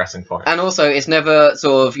cross-dressing point. And also, it's never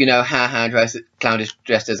sort of, Cloud is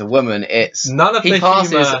dressed as a woman. It's none of he the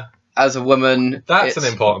passes humor as a woman. That's an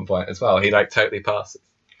important point as well. He totally passes.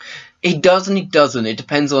 He does and he doesn't. It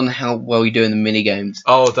depends on how well you do in the minigames.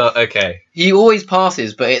 Oh, okay. He always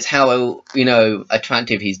passes, but it's how,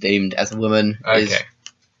 attractive he's deemed as a woman. Okay.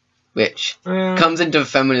 Which comes into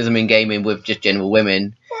feminism in gaming with just general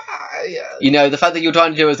women. The fact that you're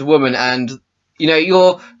trying to do it as a woman and,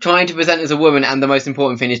 you're trying to present as a woman, and the most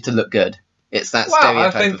important thing is to look good. It's that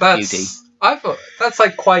stereotype of beauty. I thought that's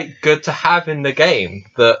like quite good to have in the game.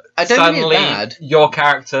 That I don't suddenly think it's bad. your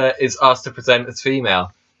character is asked to present as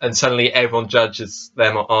female, and suddenly everyone judges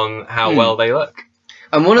them on how well they look.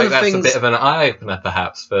 And one of the that's things, a bit of an eye opener,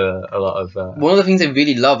 perhaps, for a lot of. One of the things I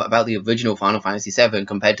really love about the original Final Fantasy VII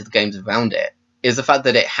compared to the games around it is the fact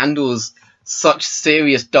that it handles such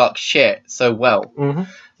serious dark shit so well. Mm-hmm.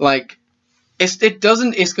 Like, it's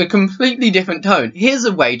a completely different tone. Here's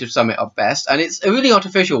a way to sum it up best, and it's a really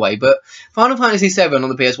artificial way, but Final Fantasy VII on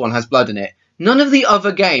the PS1 has blood in it. None of the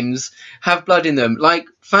other games have blood in them. Like,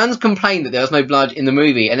 fans complained that there was no blood in the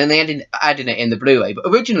movie, and then they added it in the Blu-ray, but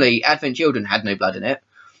originally Advent Children had no blood in it.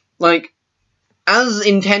 Like, as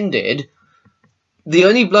intended, the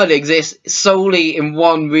only blood exists solely in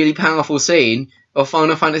one really powerful scene of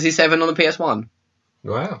Final Fantasy VII on the PS1.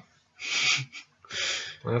 Wow.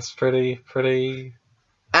 That's pretty...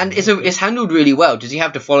 And it's handled really well, because you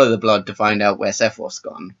have to follow the blood to find out where Sephiroth's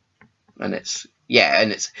gone. And it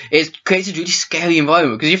creates a really scary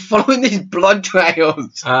environment, because you're following these blood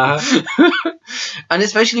trails. Uh-huh. And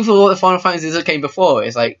especially for all the Final Fantasies that came before,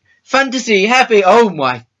 it's like, fantasy, happy, oh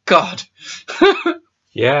my god.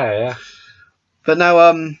 Yeah. But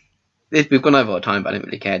now, we've gone over our time, but I don't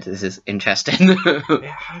really care. This is interesting.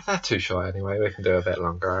 Yeah, I'm not too sure anyway. We can do a bit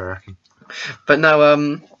longer, I reckon. But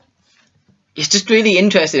no, it's just really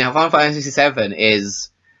interesting how Final Fantasy VII is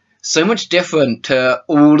so much different to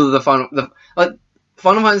all of the Final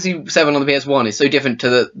Fantasy VII on the PS1 is so different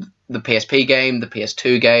to the PSP game, the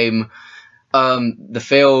PS2 game, the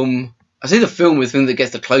film. I say the film was the thing that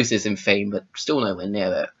gets the closest in theme, but still nowhere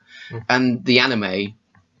near it. And the anime.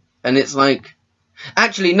 And it's like...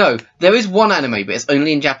 Actually, no. There is one anime, but it's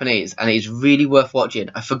only in Japanese, and it's really worth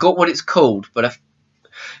watching. I forgot what it's called, but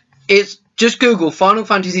it's... Just Google Final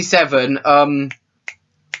Fantasy VII...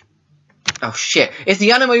 Oh, shit. It's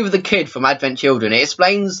the anime with the kid from Advent Children. It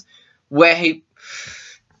explains where he...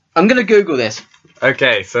 I'm going to Google this.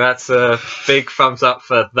 Okay, so that's a big thumbs up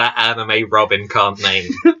for that anime Robin can't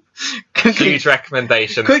name. Huge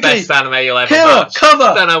recommendation. Quickly. Best anime you'll ever Here, watch. cover.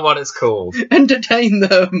 I don't know what it's called. Entertain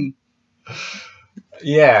them.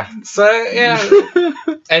 Yeah. So, yeah.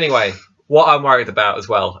 Anyway, what I'm worried about as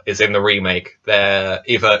well is in the remake, they're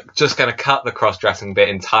either just going to cut the cross-dressing bit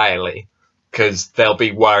entirely, because they'll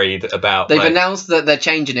be worried about... They've announced that they're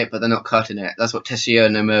changing it, but they're not cutting it. That's what Tetsuya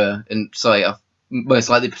Nomura... And sorry, I've most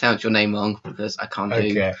likely pronounced your name wrong, because I can't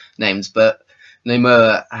do names, but...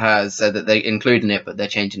 Nomura has said that they're including it, but they're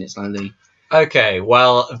changing it slightly. Okay,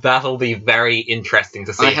 well, that'll be very interesting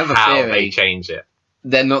to see how they change it.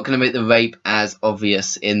 They're not going to make the rape as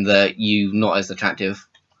obvious in the not as attractive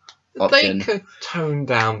option. They could tone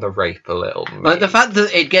down the rape a little. Like, the fact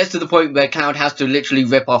that it gets to the point where Cloud has to literally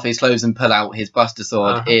rip off his clothes and pull out his Buster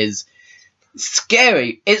Sword is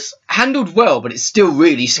scary. It's handled well, but it's still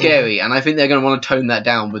really scary, and I think they're going to want to tone that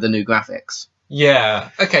down with the new graphics.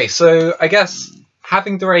 Yeah, okay, so I guess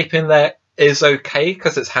having the rape in there is okay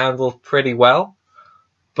because it's handled pretty well,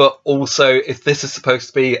 but also if this is supposed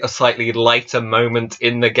to be a slightly lighter moment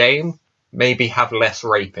in the game, maybe have less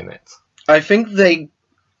rape in it. I think mini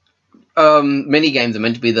games are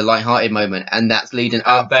meant to be the light-hearted moment, and that's leading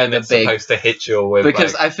up to the big... it's supposed to hit you with...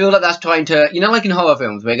 Because I feel like that's trying to... like in horror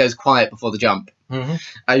films where it goes quiet before the jump? Mm-hmm.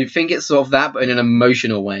 I think it's sort of that, but in an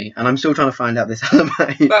emotional way, and I'm still trying to find out this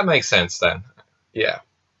anime. That makes sense then. Yeah.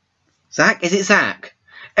 Zach? Is it Zach?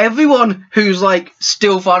 Everyone who's,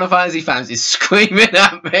 still Final Fantasy fans is screaming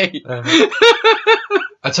at me.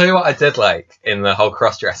 I'll tell you what I did like in the whole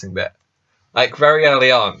cross-dressing bit. Very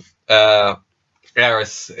early on,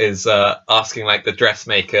 Eris is asking, the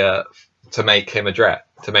dressmaker to make him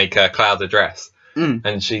to make Cloud a dress. And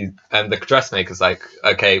the dressmaker's like,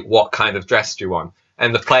 okay, what kind of dress do you want?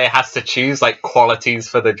 And the player has to choose, qualities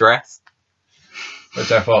for the dress. Which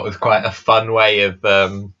I thought was quite a fun way of...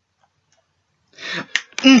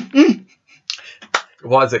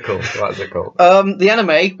 What is it called? The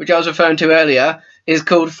anime, which I was referring to earlier, is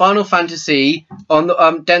called Final Fantasy on the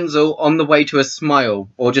Denzel on the Way to a Smile,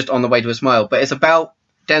 or just On the Way to a Smile. But it's about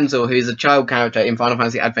Denzel, who's a child character in Final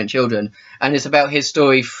Fantasy Advent Children, and it's about his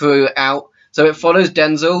story throughout. So it follows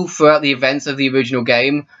Denzel throughout the events of the original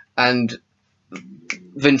game and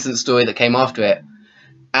Vincent's story that came after it.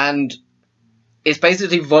 And it's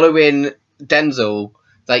basically following Denzel,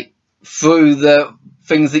 through the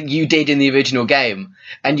things that you did in the original game.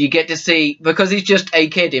 And you get to see, because he's just a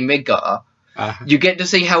kid in Midgar, you get to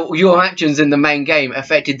see how your actions in the main game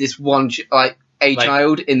affected this one,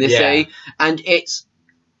 child in this city. And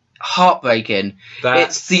heartbreaking.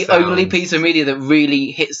 It's the only piece of media that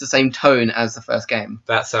really hits the same tone as the first game.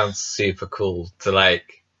 That sounds super cool to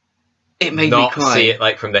like. It made not me cry. See it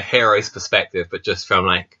like from the hero's perspective, but just from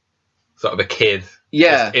like sort of a kid.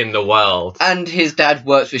 Yeah. Just in the world. And his dad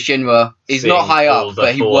works for Shinra. He's not high up,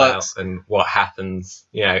 but he works. And what happens,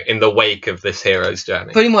 in the wake of this hero's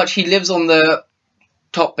journey. Pretty much, he lives on the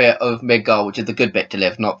top bit of Midgar, which is the good bit to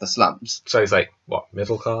live, not the slums. So he's like, what,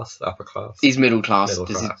 middle class, upper class? He's middle class.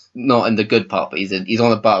 He's not in the good part, but he's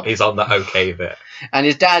on above. He's on the okay bit. And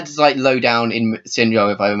his dad's like low down in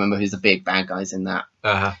Shinra, if I remember, who's the big bad guys in that.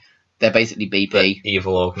 Uh-huh. They're basically BP. The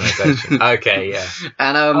evil organisation. Okay, yeah.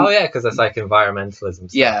 And because it's like environmentalism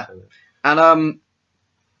stuff. Yeah. And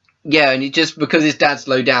and it just because his dad's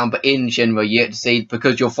low down, but in Shinra you get to see,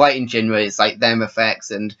 because you're fighting Shinra, it's like them effects,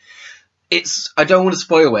 and I don't want to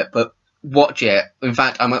spoil it, but watch it. In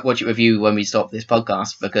fact, I might watch it with you when we stop this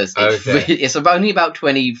podcast, because it's only about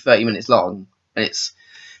 20-30 minutes long, and it's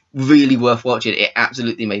really worth watching. It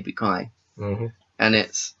absolutely made me cry. Mm-hmm. And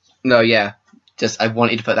I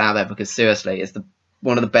wanted to put that out there, because seriously, it's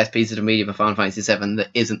one of the best pieces of media for Final Fantasy VII that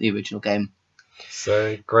isn't the original game.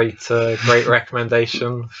 So great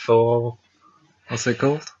recommendation for, what's it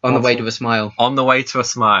called? On the Way to a Smile. On the Way to a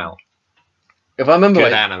Smile. If I remember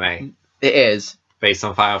Good anime. It is. Based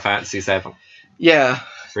on Final Fantasy VII. Yeah.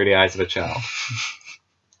 Through the eyes of a child.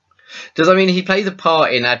 Does that mean he plays a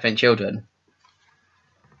part in Advent Children?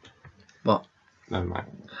 What? Never mind.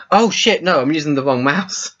 Oh shit, no, I'm using the wrong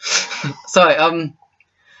mouse. Sorry,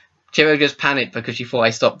 Chiro just panicked because she thought I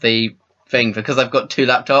stopped the thing, because I've got two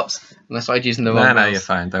laptops, and I started using the wrong mouse. No, you're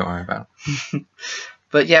fine, don't worry about it.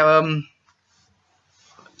 But yeah,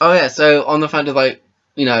 so on the fact of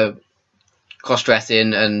cross-dressing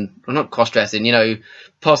not cross-dressing,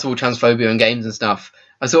 possible transphobia in games and stuff,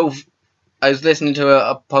 I was listening to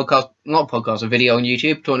a video on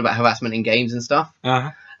YouTube talking about harassment in games and stuff.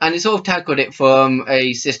 Uh-huh. And it sort of tackled it from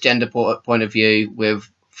a cisgender point of view with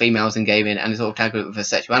females in gaming, and it sort of tackled it with a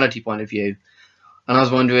sexuality point of view. And I was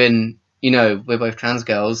wondering, we're both trans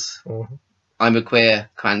girls. Mm-hmm. I'm a queer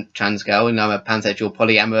trans girl, and I'm a pansexual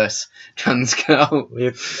polyamorous trans girl.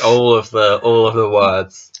 All of the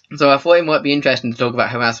words. So I thought it might be interesting to talk about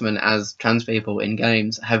harassment as trans people in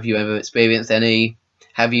games. Have you ever experienced any?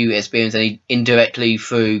 Have you experienced any indirectly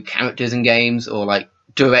through characters in games, or like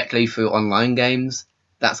directly through online games?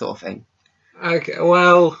 That sort of thing. Okay,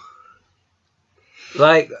 well,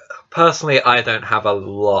 personally, I don't have a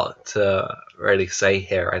lot to really say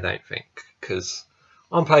here, I don't think, because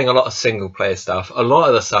I'm playing a lot of single-player stuff. A lot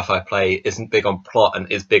of the stuff I play isn't big on plot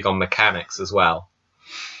and is big on mechanics as well.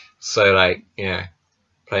 So,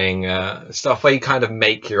 playing stuff where you kind of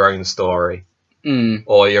make your own story,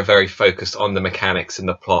 or you're very focused on the mechanics, and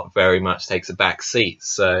the plot very much takes a back seat,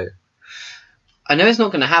 so... I know it's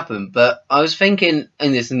not going to happen, but I was thinking,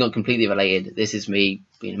 and this is not completely related, this is me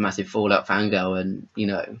being a massive Fallout fangirl, and,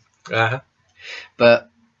 Uh-huh. But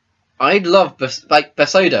I'd love,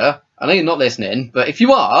 Bethesda, I know you're not listening, but if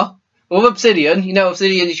you are, or Obsidian,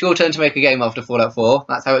 Obsidian, it's your turn to make a game after Fallout 4,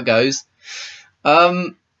 that's how it goes.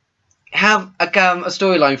 Have a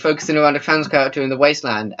storyline focusing around a trans character in the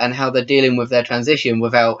Wasteland, and how they're dealing with their transition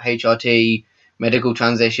without HRT, medical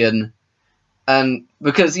transition, and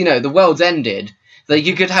because, the world's ended,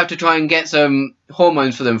 you could have to try and get some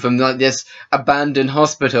hormones for them from this abandoned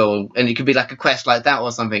hospital, and it could be like a quest like that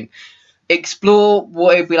or something. Explore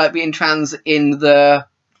what it'd be like being trans in the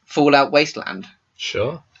Fallout Wasteland.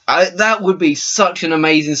 Sure. That would be such an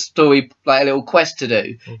amazing story, like a little quest to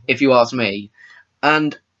do, if you ask me.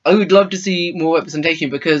 And I would love to see more representation,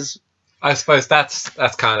 because... I suppose that's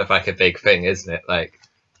kind of like a big thing, isn't it? Like,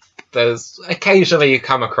 there's occasionally you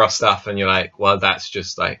come across stuff and you're like, well, that's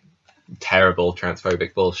just like terrible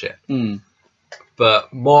transphobic bullshit.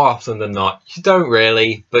 But more often than not, you don't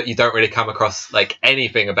really come across like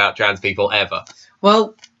anything about trans people ever.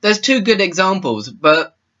 Well, there's two good examples,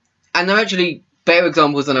 and they're actually better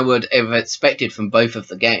examples than I would have expected from both of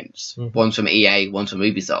the games. One's from EA, one's from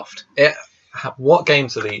Ubisoft. Yeah. What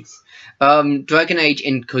games are these? Dragon Age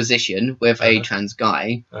Inquisition with a trans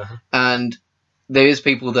guy, and there is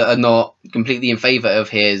people that are not completely in favour of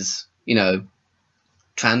his,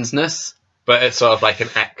 transness. But it's sort of like an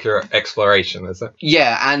accurate exploration, is it?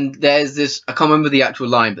 Yeah, and there's this, I can't remember the actual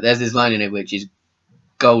line, but there's this line in it which is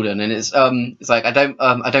golden, and it's like, I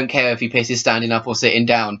don't care if he pisses standing up or sitting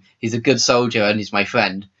down, he's a good soldier and he's my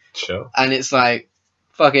friend. Sure. And it's like,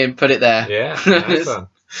 fucking put it there. Yeah, nice one.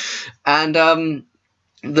 And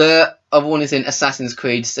the other one is in Assassin's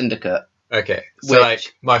Creed Syndicate. Okay, so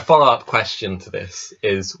my follow-up question to this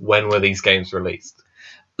is, when were these games released?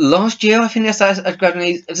 last year, I think Assassin's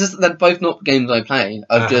Creed. It's just they're both not games I play.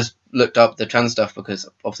 I've just looked up the trans stuff because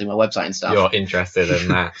obviously my website and stuff. You're interested in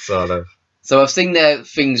that sort of. So I've seen their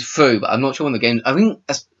things through, but I'm not sure when the game. I think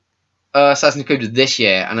Assassin's Creed was this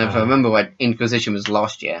year, and if I remember right, Inquisition was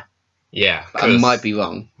last year. Yeah, but I might be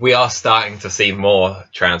wrong. We are starting to see more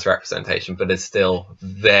trans representation, but it's still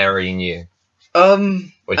very new.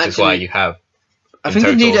 Which is why you have. I think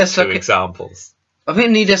total, two examples. I think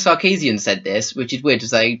Nida Sarkeesian said this, which is weird to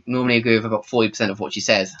say. Normally agree with about 40% of what she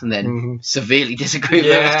says, and then severely disagree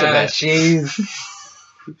with the rest of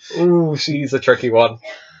it. She's a tricky one.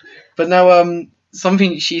 But now,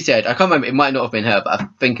 something she said, I can't remember. It might not have been her, but I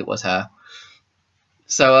think it was her.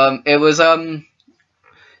 So it was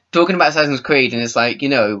talking about Assassin's Creed, and it's like,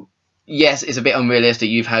 yes, it's a bit unrealistic.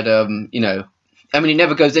 You've had I mean, it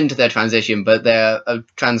never goes into their transition, but they're a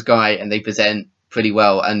trans guy and they present pretty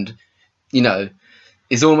well, and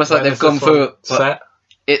it's almost like they've gone through.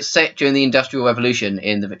 It's set during the Industrial Revolution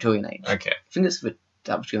in the Victorian Age. Okay, I think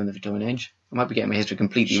that was during the Victorian Age. I might be getting my history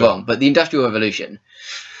completely wrong, but the Industrial Revolution,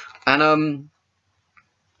 and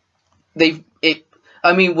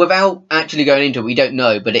without actually going into it, we don't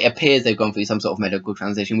know, but it appears they've gone through some sort of medical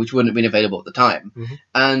transition, which wouldn't have been available at the time.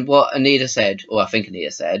 And what Anita said, or I think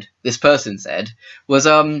Anita said, this person said, was,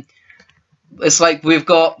 it's like we've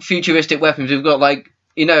got futuristic weapons. We've got,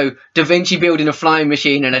 Da Vinci building a flying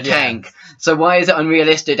machine and a tank. So why is it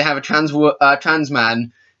unrealistic to have a trans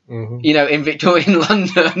man, in Victorian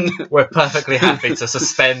London? We're perfectly happy to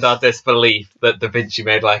suspend our disbelief that Da Vinci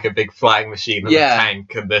made a big flying machine and a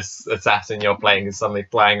tank, and this assassin you're playing is suddenly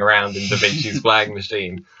flying around in Da Vinci's flying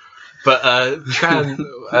machine. But a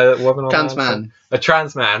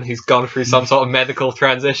trans man who's gone through some sort of medical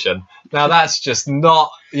transition. Now that's just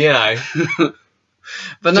not,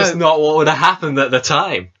 but just not what would have happened at the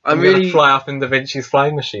time. I'm going to fly up in Da Vinci's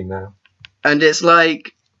flying machine now. And it's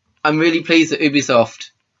I'm really pleased that Ubisoft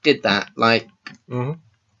did that, and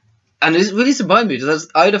it really surprised me because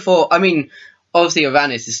I would have thought. I mean, obviously,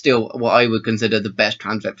 Avanis is still what I would consider the best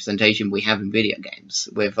trans representation we have in video games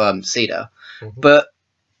with Cedar, but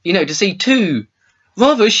to see two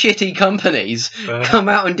rather shitty companies come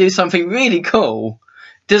out and do something really cool,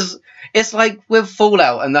 it's like with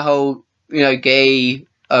Fallout and the whole gay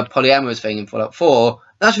polyamorous thing in Fallout 4.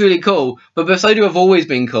 That's really cool, but Bethesda have always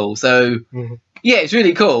been cool, so yeah, it's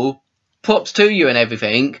really cool. Props to you and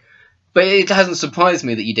everything, but it hasn't surprised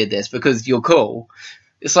me that you did this because you're cool.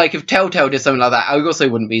 It's like if Telltale did something like that, I also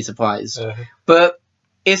wouldn't be surprised. But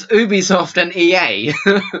it's Ubisoft and EA.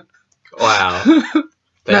 Wow.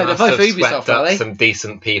 No, they're both Ubisoft, are they? Some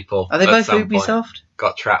decent people. Are they both Ubisoft?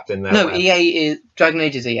 Got trapped in there. No, EA is Dragon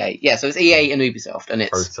Age is EA. Yeah, so it's EA and Ubisoft, and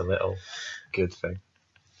it's a little good thing.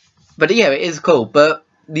 But yeah, it is cool. But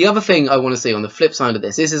the other thing I want to see on the flip side of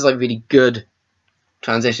this is really good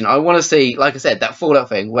transition. I want to see, like I said, that Fallout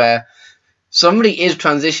thing where somebody is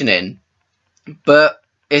transitioning, but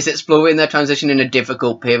is exploring their transition in a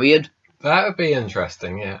difficult period. That would be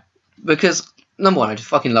interesting, yeah. Because number one, I just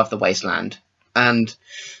fucking love the Wasteland, and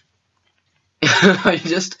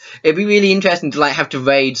it'd be really interesting to have to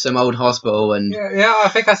raid some old hospital and yeah. I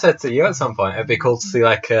think I said to you at some point it'd be cool to see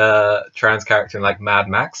a trans character in Mad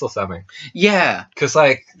Max or something. Yeah, because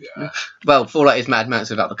well, Fallout is Mad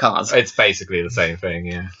Max without the cars. It's basically the same thing,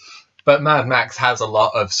 yeah. But Mad Max has a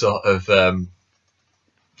lot of sort of in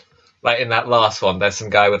that last one, there's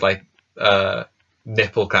some guy with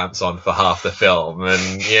nipple clamps on for half the film,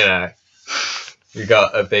 and you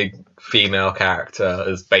got a big female character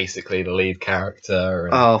as basically the lead character.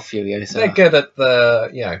 And Furiosa. They're good at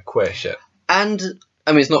the queer shit. And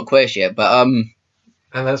I mean, it's not queer shit, but and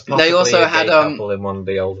there's possibly they also had couple in one of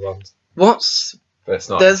the old ones. But it's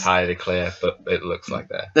not entirely clear, but it looks like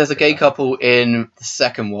there's a gay couple in the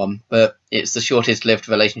second one, but it's the shortest lived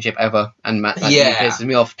relationship ever, and that pisses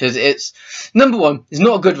me off because it's number one, it's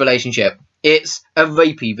not a good relationship. It's a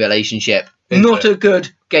rapey relationship. Not a good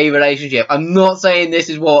gay relationship. I'm not saying this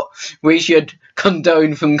is what we should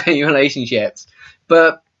condone from gay relationships,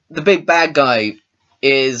 but the big bad guy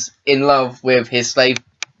is in love with his slave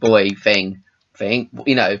boy thing.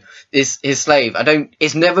 His slave.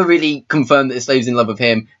 It's never really confirmed that his slave's in love with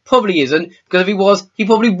him. Probably isn't, because if he was, he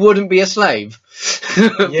probably wouldn't be a slave.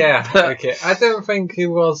 Yeah, okay. I don't think he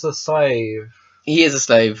was a slave. He is a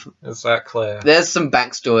slave. Is that clear? There's some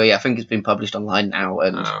backstory. I think it's been published online now.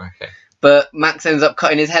 Okay. But Max ends up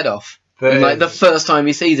cutting his head off. The first time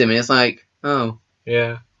he sees him, and it's like, oh.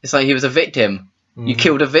 Yeah. It's like he was a victim. You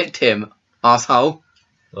killed a victim, asshole.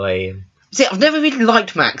 Lame. See, I've never really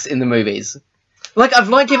liked Max in the movies. I've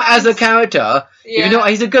liked him as a character. Yeah. Even though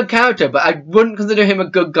he's a good character, but I wouldn't consider him a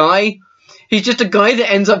good guy. He's just a guy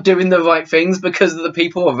that ends up doing the right things because of the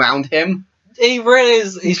people around him. He really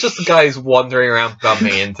is. He's just a guy who's wandering around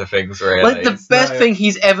bumping into things, really. Like, the best thing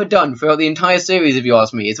he's ever done throughout the entire series, if you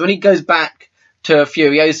ask me, is when he goes back to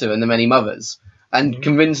Furiosa and the Many Mothers and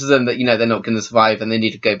convinces them that, they're not going to survive and they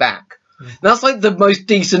need to go back. That's like the most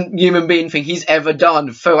decent human being thing he's ever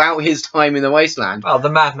done throughout his time in the Wasteland. Well,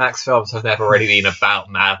 the Mad Max films have never really been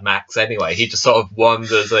about Mad Max anyway. He just sort of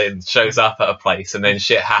wanders in, shows up at a place, and then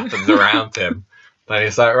shit happens around him. Then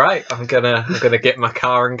he's like, right, I'm gonna get my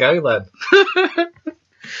car and go then.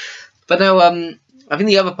 But no, I think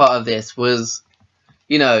the other part of this was,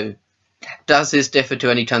 does this differ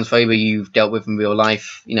to any transphobia you've dealt with in real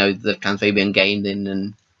life? The transphobia in gaming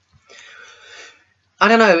and I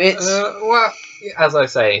don't know. It's well, as I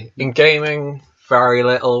say, in gaming, very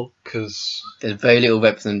little because there's very little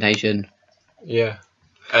representation. Yeah,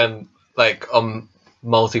 and like on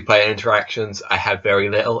multiplayer interactions, I had very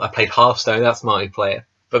little. I played Hearthstone, that's multiplayer,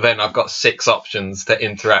 but then I've got 6 options to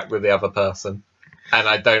interact with the other person,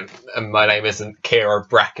 and my name isn't Kira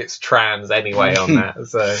brackets trans anyway on that.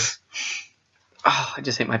 So, I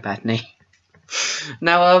just hit my bad knee.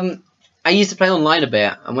 Now, I used to play online a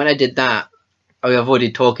bit, and when I did that, I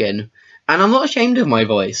avoided talking, and I'm not ashamed of my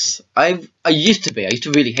voice. I used to be. I used to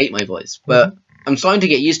really hate my voice, but I'm starting to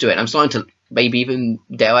get used to it. I'm starting to maybe even,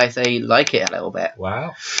 dare I say, like it a little bit.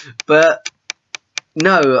 Wow. But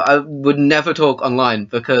no, I would never talk online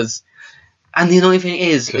because, and the annoying thing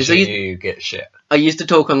is you get shit. I used to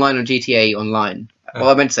talk online on GTA Online. What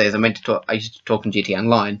I meant to say is I used to talk on GTA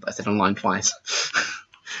Online, but I said online twice.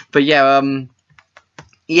 But yeah,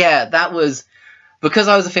 that was. Because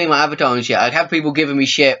I was a female avatar and shit, I'd have people giving me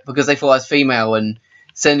shit because they thought I was female and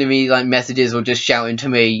sending me like messages or just shouting to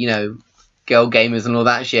me, girl gamers and all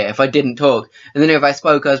that shit if I didn't talk. And then if I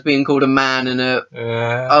spoke, I was being called a man and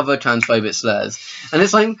other transphobic slurs. And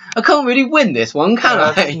it's like, I can't really win this one, can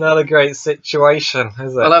I? That's not a great situation,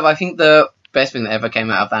 is it? Although I think the best thing that ever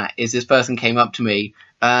came out of that is this person came up to me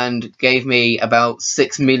and gave me about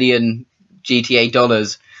 $6 million GTA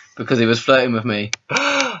dollars because he was flirting with me.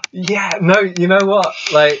 Yeah, no, you know what?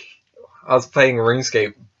 Like, I was playing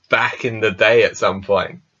RuneScape back in the day at some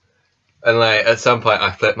point. And, like, at some point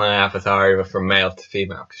I flipped my avatar over from male to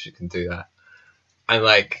female, because you can do that. And,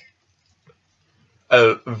 like,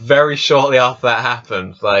 very shortly after that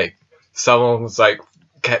happened, like, someone was, like,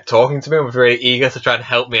 kept talking to me and was really eager to try and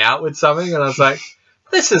help me out with something. And I was like,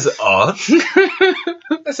 this is odd.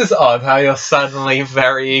 This is odd how you're suddenly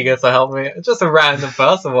very eager to help me. Just a random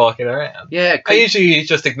person walking around. Yeah. I usually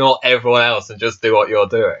just ignore everyone else and just do what you're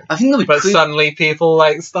doing. I think but suddenly people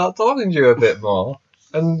like start talking to you a bit more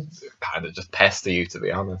and kind of just pester you, to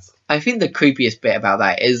be honest. I think the creepiest bit about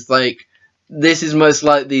that is like, this is most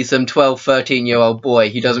likely some 12, 13-year-old boy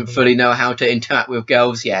who doesn't fully know how to interact with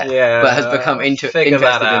girls yet, but has become interested in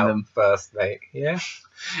them. First, mate. Yeah.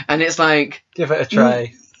 And it's like, give it a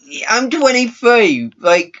try. I'm 23.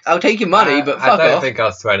 Like, I'll take your money, but fuck off. I don't think I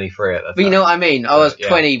was 23 at the time. But you know what I mean? I was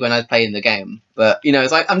 20 when I was playing the game. But,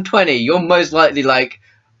 it's like, I'm 20. You're most likely, like,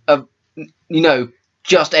 a,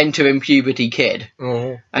 just entering puberty kid.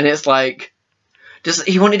 Mm-hmm. And it's like,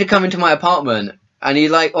 he wanted to come into my apartment, and he,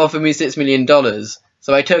 like, offered me $6 million.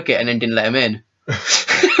 So I took it and then didn't let him in.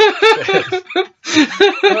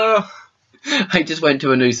 I just went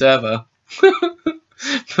to a new server.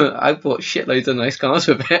 But I bought shitloads of nice cars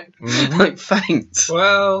with it. Mm-hmm. Like, thanks.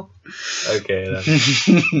 Well, okay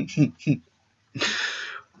then.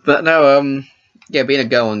 But no, being a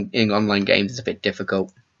girl in online games is a bit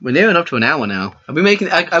difficult. We're nearing up to an hour now. Are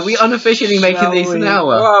we unofficially making these an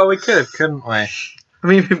hour? Well, we could, couldn't we? I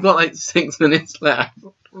mean, we've got like 6 minutes left.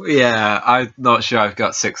 Yeah, I'm not sure I've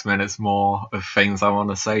got 6 minutes more of things I want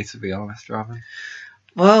to say, to be honest, Robin.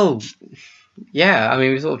 Well, yeah, I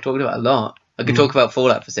mean, we sort of talked about a lot. I could talk about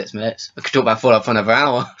Fallout for 6 minutes. I could talk about Fallout for another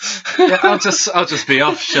hour. Yeah, I'll just be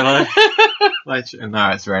off, shall I? No,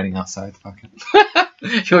 it's raining outside. Fuck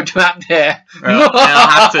it. You're trapped here. Well, it'll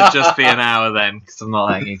have to just be an hour then, because I'm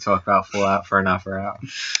not letting you talk about Fallout for another hour.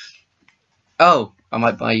 Oh, I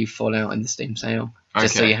might buy you Fallout in the Steam sale,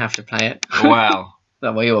 just so you have to play it. Wow.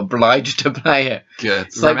 That way you're obliged to play it. Good.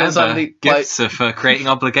 It's like when somebody gifts are for creating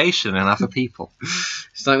obligation in other people.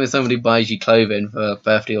 It's like when somebody buys you clothing for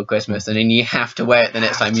birthday or Christmas, and then you have to wear it the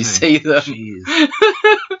next time you see them. Jeez.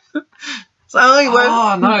 So,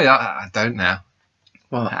 oh no, I don't now.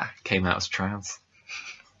 What? Came out as trans.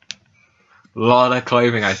 A lot of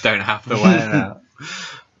clothing I don't have to wear now.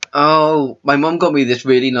 Oh, my mum got me this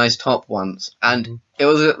really nice top once, and it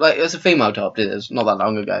was a female top. It was not that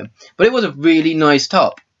long ago, but it was a really nice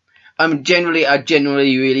top. I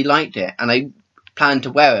genuinely really liked it, and planned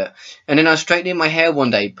to wear it. And then I was straightening my hair one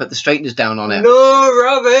day, put the straighteners down on it. No,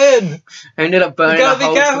 Robin! I ended up burning You gotta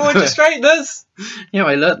be careful with your straighteners! Yeah,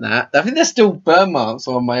 I learnt that. I think there's still burn marks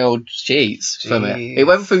on my old sheets from it. It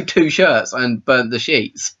went through 2 shirts and burnt the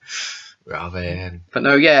sheets. Robin. But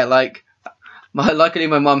no, yeah, like, luckily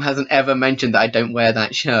my mum hasn't ever mentioned that I don't wear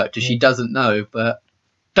that shirt, because she doesn't know, but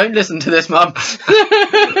don't listen to this, Mum.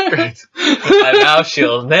 Great. And now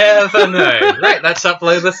she'll never know. Right, let's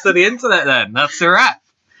upload this to the internet then. That's a wrap.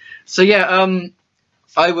 So yeah,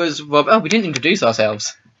 I was Rob. Oh, we didn't introduce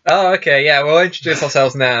ourselves. Oh, okay, yeah, we'll introduce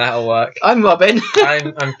ourselves now. That'll work. I'm Robin.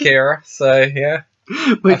 I'm Kira. So yeah,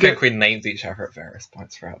 I think we named each other at various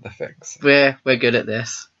points throughout the thing. So. We're good at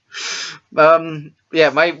this.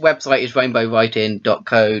 Yeah, my website is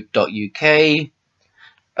rainbowwriting.co.uk.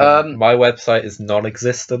 My website is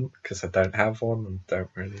non-existent because I don't have one and don't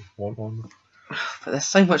really want one. But there's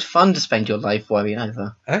so much fun to spend your life worrying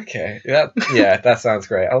over. Okay, that sounds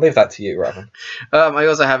great. I'll leave that to you, Robin. I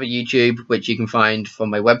also have a YouTube, which you can find from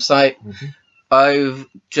my website. Mm-hmm. I've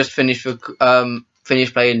just finished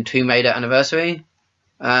playing Tomb Raider Anniversary,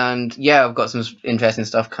 and yeah, I've got some interesting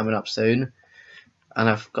stuff coming up soon. And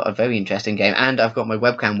I've got a very interesting game, and I've got my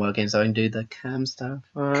webcam working, so I can do the cam stuff.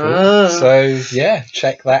 Cool. So yeah,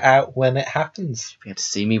 check that out when it happens. You have to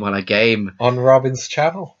see me while I game on Robin's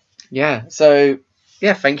channel. Yeah. So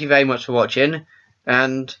yeah, thank you very much for watching,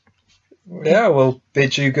 and yeah, we'll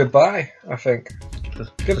bid you goodbye. I think.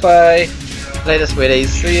 Goodbye. Later, sweeties.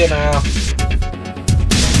 See you now.